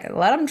care. Like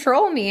let him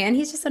troll me. And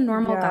he's just a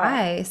normal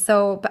guy.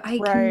 So, but I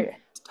can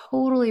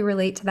totally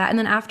relate to that. And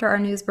then after our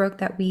news broke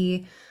that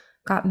we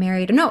got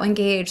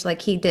engaged,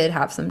 like he did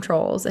have some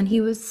trolls and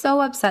he was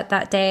so upset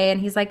that day.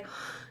 And he's like,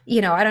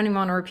 I don't even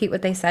want to repeat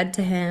what they said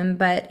to him,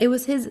 but it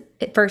was his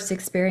first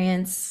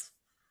experience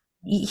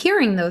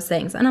hearing those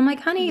things. And I'm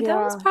like, honey, that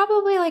was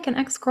probably like an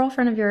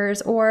ex-girlfriend of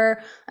yours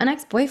or an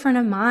ex-boyfriend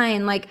of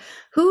mine. Like,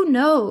 who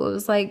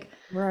knows? Like,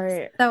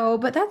 so,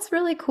 but that's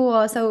really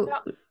cool. So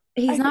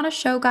he's not a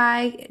show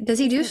guy. Does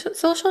he do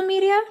social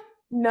media?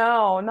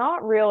 No,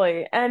 not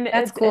really. And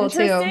that's cool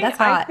too. That's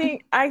hot.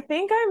 I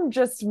think I'm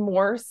just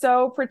more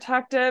so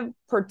protective,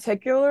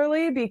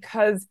 particularly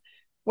because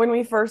when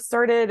we first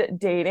started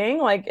dating,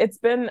 like it's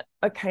been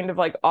a kind of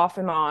like off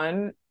and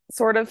on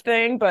sort of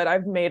thing, but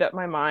I've made up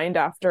my mind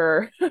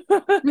after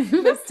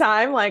this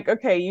time, like,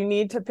 okay, you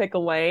need to pick a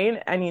lane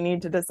and you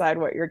need to decide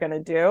what you're going to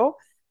do.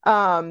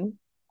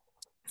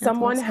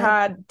 Someone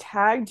had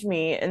tagged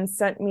me and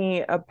sent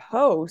me a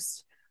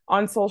post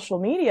on social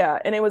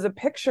media, and it was a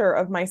picture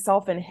of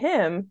myself and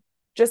him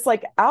just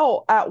like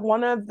out at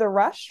one of the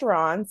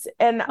restaurants.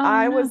 And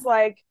I was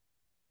like,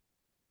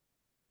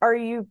 are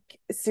you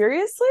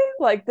seriously?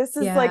 Like, this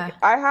is like,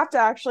 I have to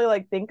actually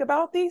like think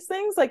about these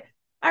things. Like,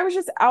 I was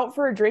just out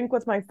for a drink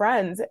with my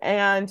friends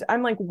and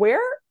I'm like,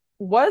 where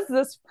was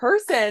this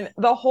person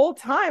the whole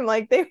time?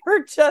 Like, they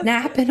were just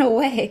napping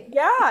away.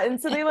 Yeah. And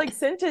so they like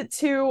sent it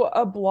to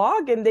a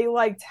blog and they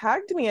like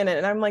tagged me in it.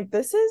 And I'm like,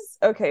 this is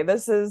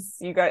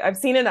you guys, I've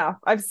seen enough.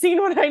 I've seen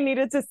what I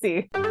needed to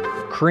see.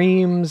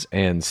 Creams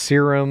and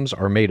serums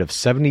are made of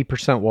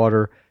 70%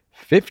 water,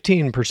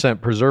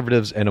 15%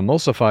 preservatives and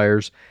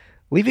emulsifiers,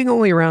 leaving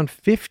only around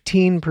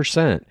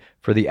 15%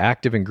 for the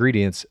active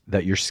ingredients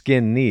that your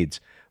skin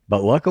needs.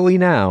 But luckily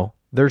now,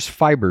 there's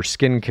Fiber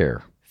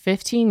Skincare.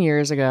 15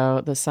 years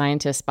ago, the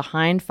scientists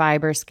behind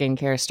Fiber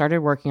Skincare started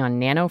working on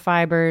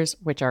nanofibers,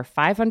 which are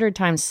 500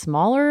 times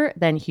smaller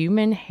than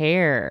human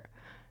hair.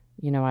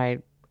 You know, I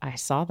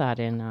saw that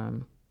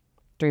in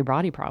Three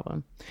Body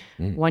Problem.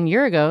 1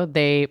 year ago,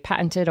 they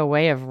patented a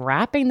way of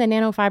wrapping the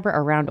nanofiber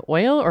around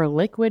oil or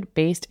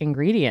liquid-based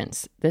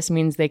ingredients. This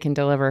means they can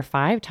deliver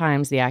 5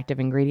 times the active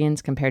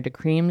ingredients compared to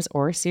creams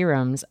or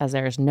serums, as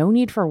there is no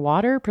need for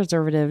water,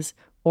 preservatives,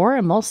 or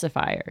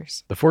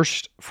emulsifiers. The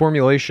first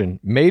formulation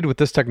made with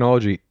this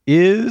technology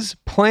is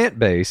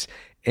plant-based,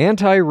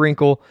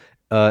 anti-wrinkle.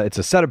 It's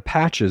a set of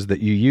patches that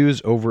you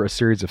use over a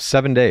series of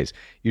 7 days.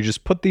 You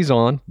just put these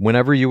on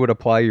whenever you would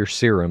apply your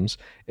serums,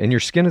 and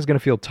your skin is going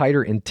to feel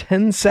tighter in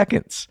 10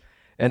 seconds.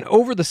 And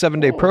over the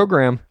 7-day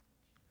program,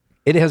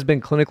 it has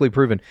been clinically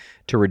proven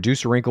to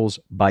reduce wrinkles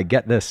by,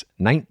 get this,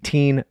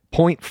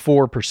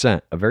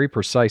 19.4%, a very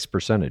precise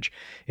percentage.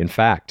 In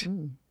fact,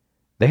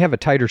 they have a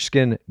tighter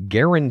skin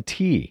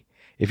guarantee.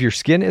 If your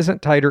skin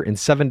isn't tighter in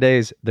 7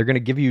 days, they're going to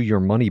give you your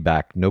money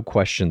back, no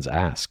questions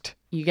asked.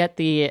 You get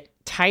the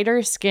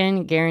tighter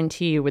skin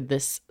guarantee with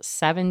this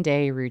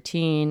 7-day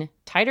routine.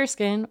 Tighter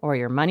skin or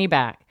your money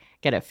back.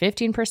 Get a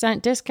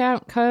 15%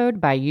 discount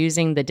code by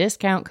using the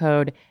discount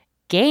code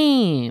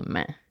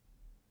GAME.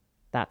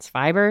 That's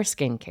Fiber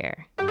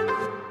Skincare.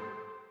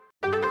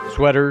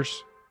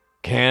 Sweaters,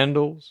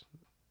 candles,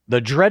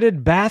 the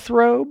dreaded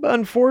bathrobe.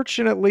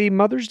 Unfortunately,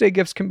 Mother's Day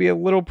gifts can be a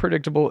little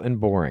predictable and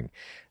boring.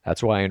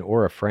 That's why an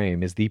Aura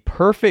frame is the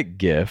perfect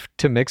gift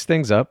to mix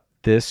things up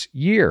this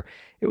year.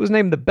 It was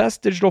named the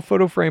best digital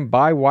photo frame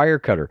by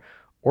Wirecutter.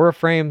 Aura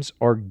frames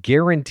are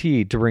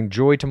guaranteed to bring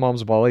joy to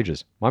moms of all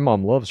ages. My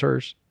mom loves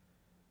hers.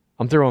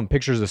 I'm throwing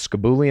pictures of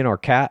Skaboolian, our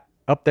cat,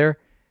 up there.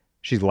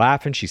 She's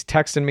laughing. She's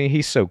texting me.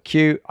 He's so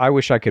cute. I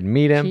wish I could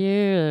meet him.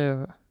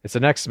 Cute. It's the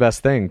next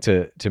best thing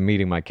to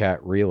meeting my cat,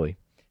 really.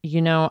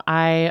 You know,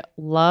 I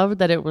love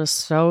that it was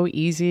so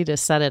easy to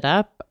set it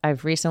up.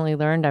 I've recently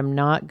learned I'm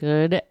not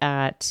good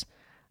at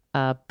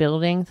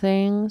building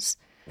things,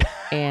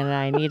 and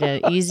I need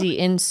an easy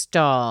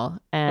install.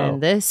 And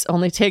this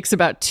only takes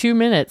about 2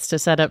 minutes to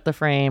set up the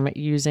frame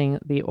using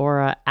the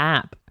Aura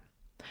app.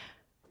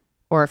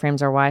 Aura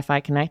frames are Wi-Fi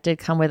connected,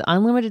 come with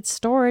unlimited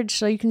storage,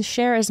 so you can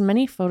share as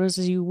many photos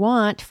as you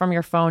want from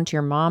your phone to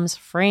your mom's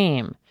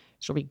frame.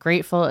 She'll be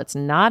grateful it's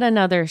not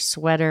another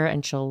sweater,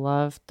 and she'll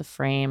love the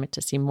frame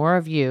to see more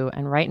of you.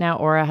 And right now,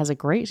 Aura has a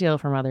great deal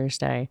for Mother's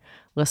Day.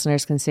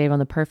 Listeners can save on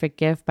the perfect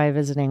gift by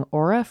visiting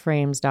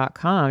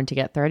auraframes.com to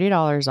get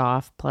 $30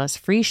 off plus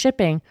free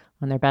shipping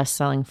on their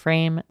best-selling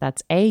frame.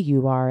 That's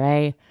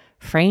AURA,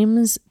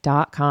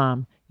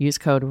 frames.com. Use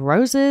code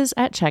ROSES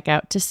at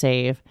checkout to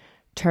save.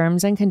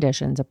 Terms and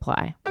conditions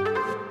apply.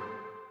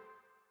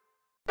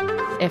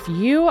 If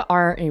you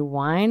are a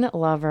wine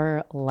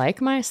lover like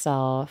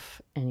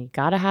myself and you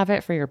got to have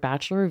it for your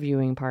bachelor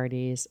viewing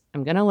parties,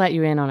 I'm going to let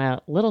you in on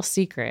a little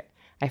secret.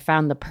 I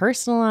found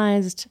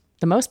the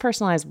most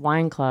personalized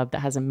wine club that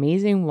has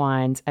amazing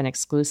wines and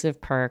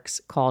exclusive perks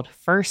called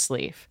First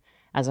Leaf.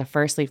 As a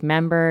First Leaf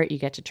member, you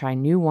get to try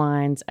new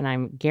wines, and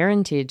I'm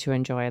guaranteed to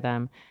enjoy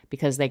them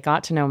because they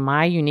got to know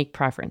my unique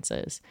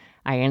preferences.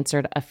 I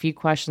answered a few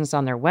questions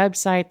on their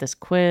website, this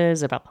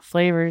quiz about the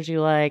flavors you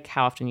like,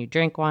 how often you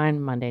drink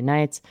wine, Monday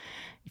nights,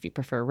 if you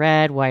prefer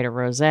red, white, or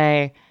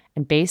rosé.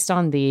 And based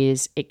on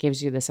these, it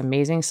gives you this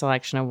amazing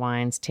selection of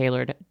wines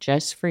tailored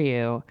just for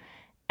you.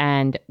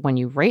 And when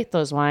you rate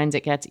those wines,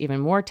 it gets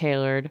even more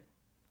tailored,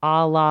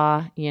 a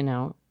la,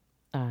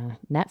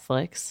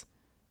 Netflix.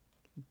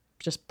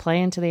 Just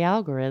play into the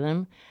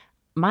algorithm.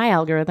 My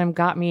algorithm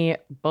got me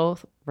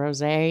both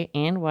rosé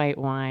and white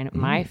wine,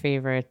 my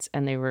favorites,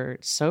 and they were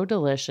so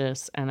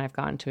delicious, and I've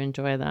gotten to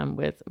enjoy them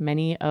with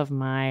many of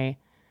my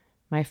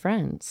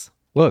friends.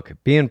 Look,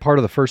 being part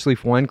of the First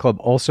Leaf Wine Club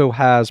also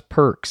has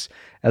perks.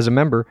 As a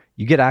member,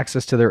 you get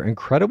access to their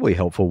incredibly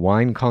helpful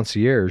wine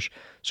concierge.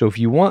 So if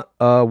you want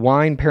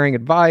wine pairing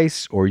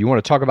advice or you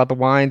want to talk about the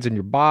wines in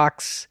your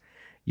box,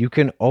 you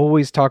can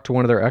always talk to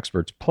one of their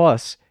experts.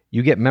 Plus,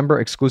 you get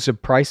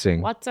member-exclusive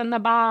pricing. What's in the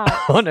box?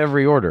 On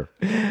every order.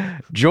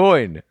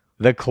 Join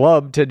the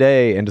club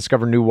today and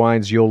discover new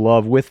wines you'll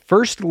love with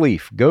First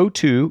Leaf. Go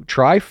to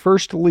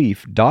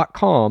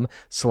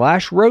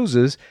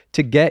tryfirstleaf.com/roses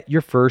to get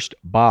your first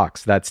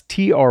box. That's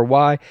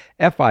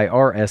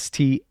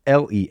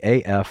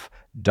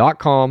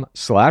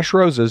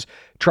tryfirstleaf.com/roses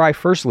Try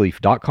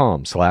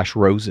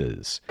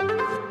firstleaf.com/roses.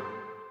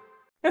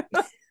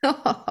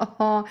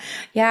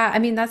 Yeah, I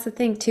mean that's the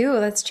thing too.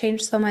 That's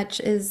changed so much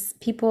is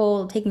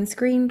people taking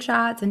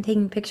screenshots and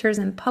taking pictures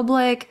in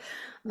public.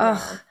 Yeah.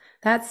 Oh,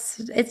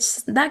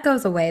 that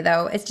goes away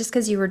though. It's just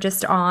because you were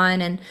just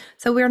on, and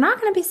so we're not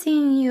going to be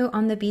seeing you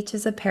on the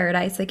beaches of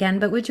paradise again.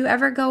 But would you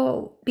ever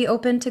be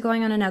open to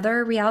going on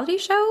another reality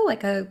show,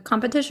 like a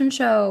competition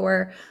show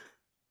or?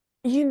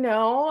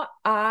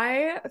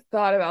 I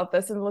thought about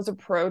this and was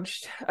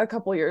approached a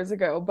couple years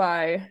ago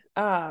by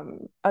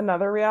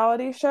another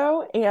reality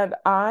show, and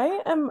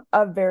I am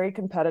a very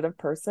competitive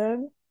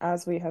person,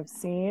 as we have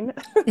seen.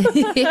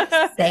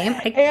 Same.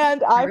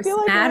 And I feel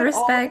like Mad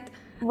respect.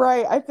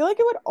 right, I feel like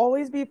it would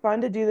always be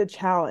fun to do the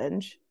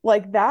challenge.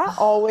 Like that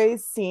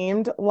always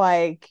seemed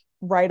like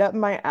right up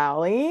my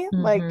alley.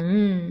 Like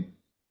Mhm.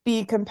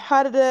 be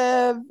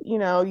competitive,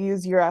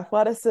 use your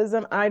athleticism.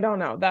 I don't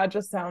know. That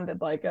just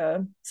sounded like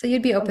So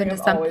you'd be open something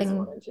to I've always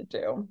something. wanted to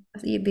do.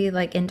 You'd be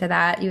like into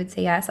that. You would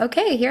say yes.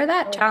 Okay, hear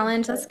that Oh, for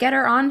challenge. Let's sure. get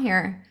her on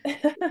here.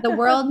 The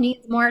world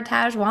needs more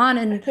Tajwan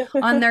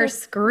and on their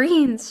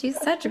screens. She's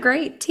such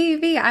great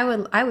TV.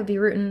 I would be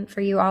rooting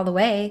for you all the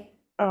way.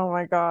 Oh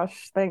my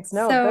gosh. Thanks.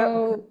 No, that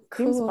So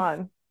seems cool.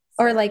 fun.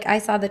 Or like I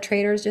saw the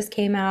Traders just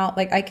came out.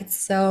 Like I could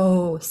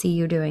so see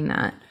you doing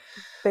that.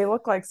 They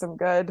look like some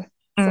good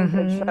Because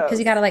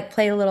you got shows. to like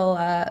play a little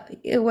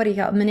what do you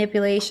call it?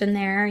 Manipulation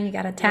there. You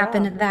got to tap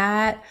Yeah. into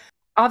that.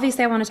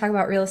 Obviously, I want to talk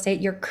about real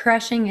estate. You're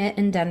crushing it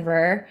in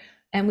Denver.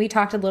 And we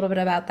talked a little bit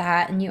about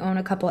that. And you own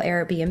a couple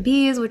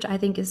Airbnbs, which I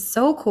think is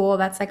so cool.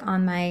 That's like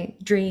on my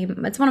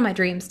dream. It's one of my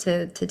dreams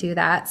to do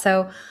that.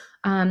 So,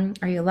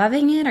 are you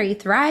loving it? Are you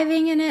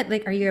thriving in it?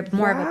 Like, are you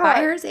more of a Yeah.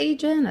 buyer's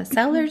agent, a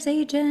seller's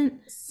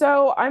agent?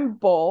 So I'm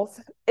both.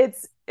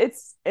 It's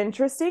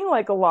interesting.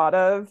 Like a lot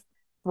of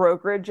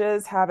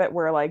brokerages have it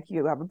where like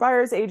you have a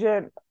buyer's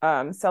agent,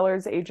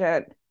 seller's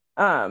agent,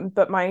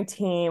 but my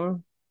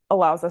team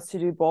allows us to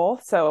do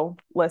both. So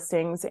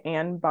listings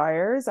and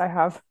buyers. I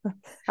have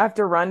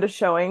to run to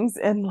showings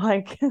and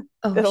like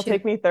Oh, it'll shoot.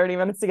 take me 30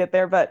 minutes to get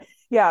there. But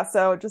yeah,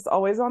 so just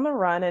always on the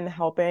run and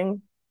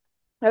helping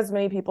as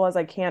many people as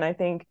I can. I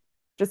think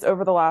just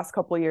over the last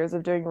couple of years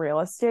of doing real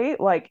estate,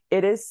 like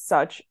it is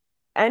such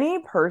any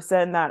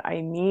person that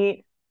I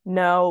meet,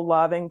 know,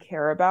 love, and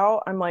care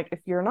about, I'm like, if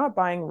you're not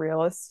buying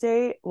real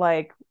estate,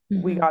 like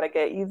we Hmm. got to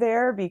get you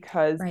there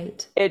because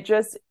Right. it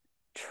just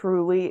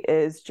truly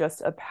is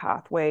just a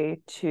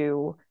pathway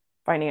to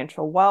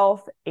financial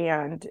wealth.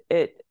 And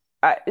it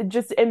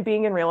just in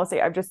being in real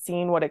estate, I've just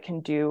seen what it can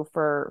do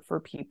for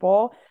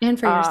people. And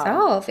for Um,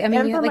 yourself. I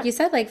mean, and you for like my, you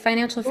said, like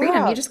financial freedom.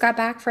 yeah, You just got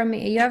back from,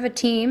 you have a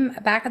team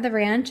back at the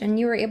ranch and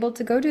you were able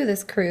to go do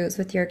this cruise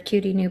with your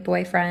cutie new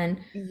boyfriend.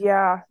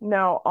 yeah,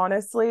 no,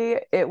 honestly,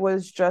 it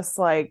was just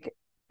like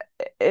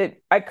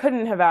I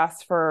couldn't have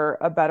asked for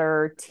a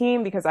better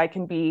team because I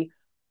can be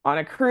on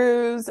a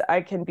cruise,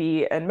 I can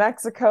be in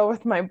Mexico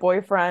with my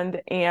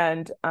boyfriend,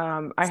 and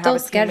I have Still a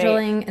teammate.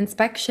 scheduling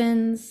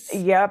inspections.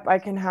 Yep, I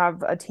can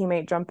have a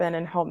teammate jump in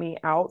and help me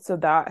out. So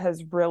that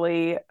has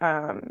really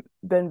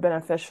been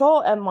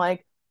beneficial. And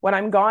like when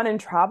I'm gone and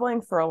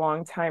traveling for a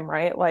long time,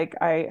 right? Like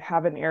I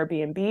have an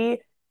Airbnb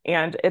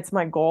and it's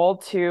my goal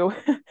to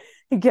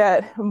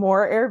get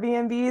more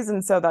Airbnbs.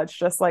 And so that's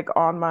just like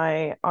on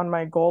my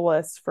goal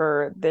list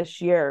for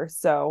this year.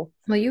 So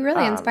Well, you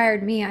really um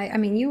inspired me. I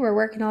mean, you were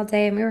working all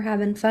day and we were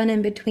having fun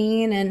in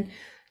between and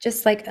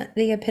just like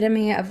the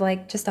epitome of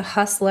like just a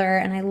hustler.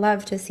 And I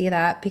love to see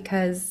that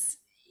because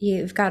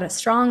you've got a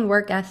strong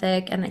work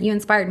ethic and you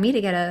inspired me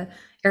to get a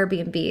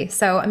Airbnb.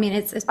 So, I mean,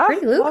 it's I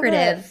pretty love it.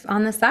 lucrative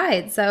on the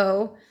side.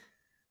 So,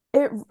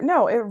 It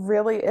no, it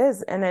really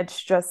is. And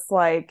it's just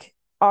like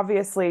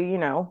obviously,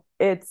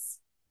 it's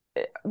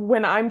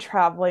when I'm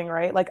traveling,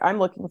 right? Like I'm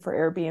looking for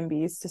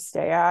Airbnbs to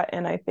stay at.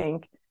 And I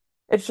think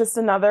it's just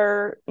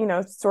another,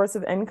 source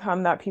of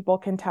income that people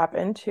can tap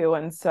into.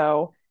 And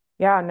so,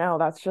 yeah, no,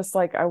 that's just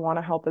like I want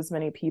to help as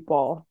many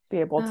people be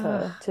able to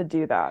uh, to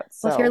do that.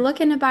 well, if you're So,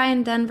 looking to buy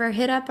in Denver,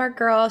 hit up our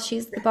girl.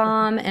 She's the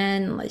bomb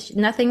and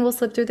nothing will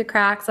slip through the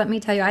cracks. Let me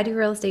tell you, I do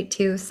real estate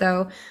too.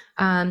 So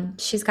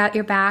she's got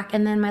your back.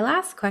 And then my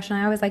last question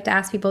I always like to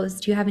ask people is,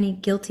 do you have any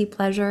guilty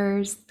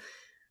pleasures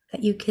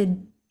that you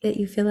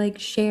feel like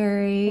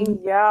sharing?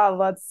 yeah,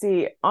 let's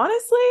see.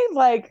 Honestly,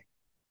 like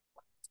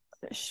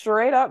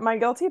straight up, my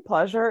guilty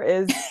pleasure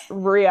is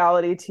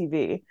reality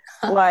TV.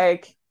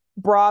 Like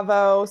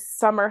Bravo,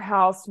 Summer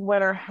House,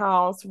 Winter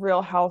House,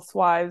 Real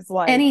Housewives,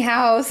 like Any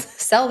house,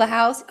 sell the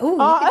house. Oh,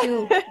 uh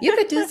you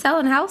could do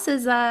selling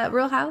houses,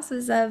 real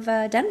houses of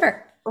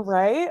Denver.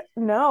 right?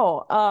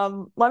 No.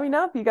 Let me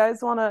know if you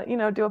guys want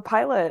to, do a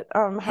pilot.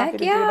 I'm happy Heck to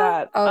do yeah.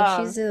 that.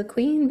 Oh, she's a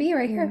queen bee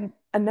right here.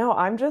 And no,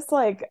 I'm just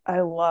like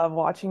I love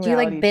watching Do you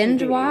like reality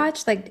binge TV.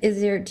 watch? Like, do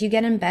you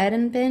get in bed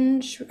and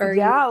binge? Or you,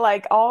 Yeah,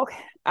 like I'll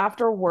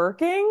after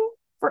working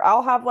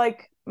I'll have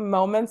like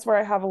moments where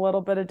I have a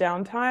little bit of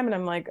downtime and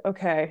I'm like,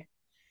 okay,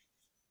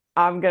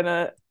 I'm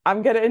gonna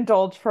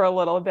indulge for a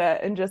little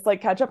bit and just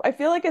like catch up. I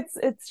feel like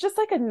it's just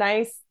like a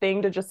nice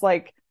thing to just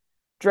like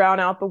drown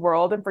out the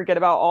world and forget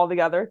about all the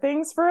other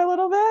things for a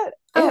little bit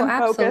and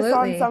focus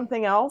on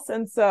something else.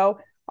 And so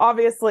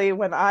obviously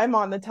when I'm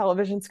on the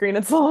television screen,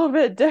 it's a little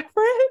bit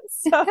different.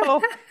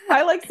 So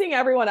I like seeing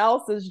everyone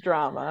else's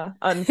drama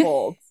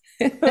unfold.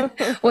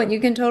 Well, you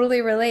can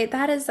totally relate.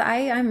 That is,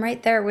 I'm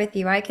right there with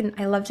you. I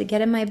love to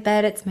get in my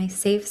bed. It's my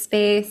safe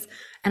space.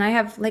 And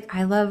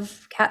I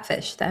love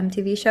Catfish, the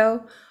MTV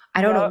show.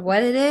 I don't know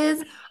what it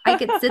is. I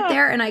could sit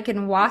there and I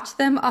can watch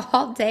them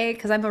all day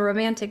because I'm a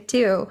romantic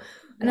too.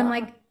 And I'm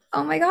like,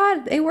 oh my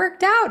God, they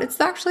worked out. It's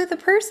actually the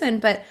person.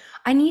 But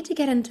I need to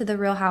get into the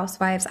Real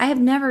Housewives. I have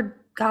never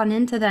gotten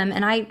into them,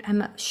 and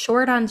I'm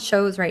short on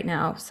shows right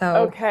now. So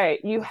okay,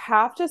 you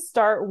have to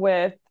start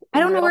with I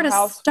don't know where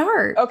to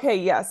start. Okay,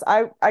 yes,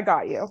 I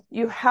got you.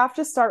 You have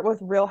to start with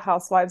Real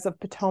Housewives of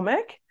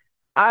Potomac.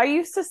 I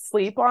used to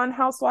sleep on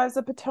Housewives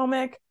of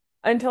Potomac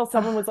until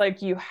someone was like,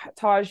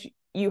 Taj,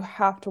 you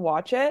have to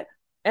watch it.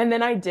 And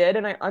then I did,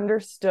 and I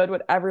understood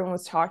what everyone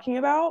was talking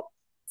about.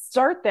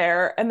 Start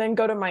there and then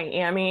go to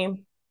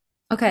Miami.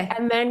 Okay.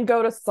 And then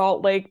go to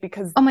Salt Lake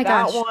because oh my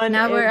gosh,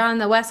 now we're on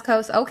the West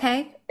Coast.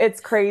 Okay. It's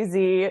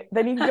crazy.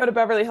 Then you can go to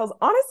Beverly Hills.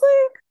 Honestly,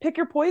 pick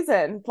your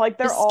poison. Like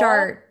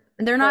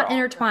they're not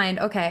intertwined.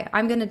 Okay,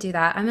 I'm going to do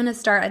that. I'm going to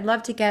start.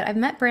 I've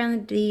met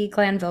Brandy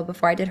Glanville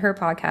before. I did her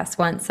podcast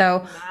once. So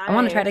nice. I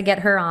want to try to get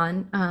her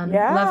on. Love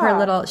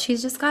her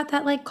she's just got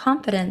that like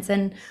confidence.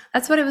 And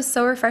that's what it was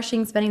so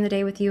refreshing spending the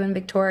day with you in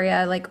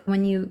Victoria. Like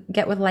when you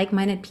get with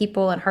like-minded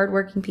people and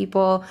hardworking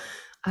people,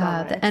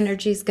 the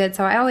energy's good.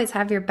 So I always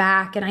have your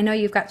back. And I know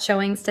you've got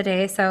showings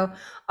today, so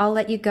I'll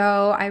let you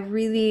go.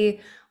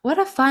 What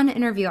a fun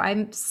interview.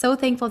 I'm so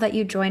thankful that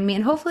you joined me,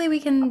 and hopefully we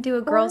can do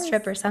a girls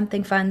trip or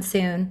something fun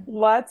soon.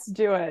 Let's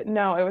do it.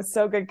 No, it was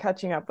so good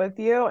catching up with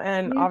you.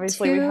 And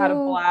obviously we had a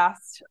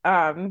blast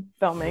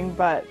filming,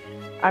 but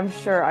I'm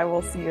sure I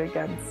will see you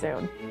again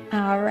soon.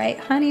 All right,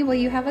 honey. Well,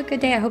 you have a good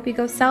day. I hope you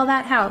go sell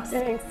that house.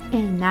 Thanks.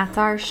 And that's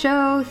our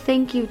show.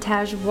 Thank you,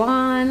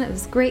 Tajwan. It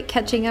was great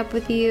catching up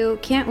with you.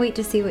 Can't wait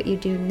to see what you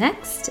do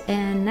next.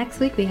 And next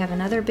week we have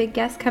another big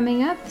guest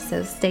coming up,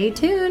 so stay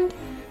tuned.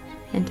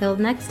 Until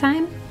next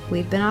time,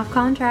 we've been Off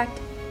Contract.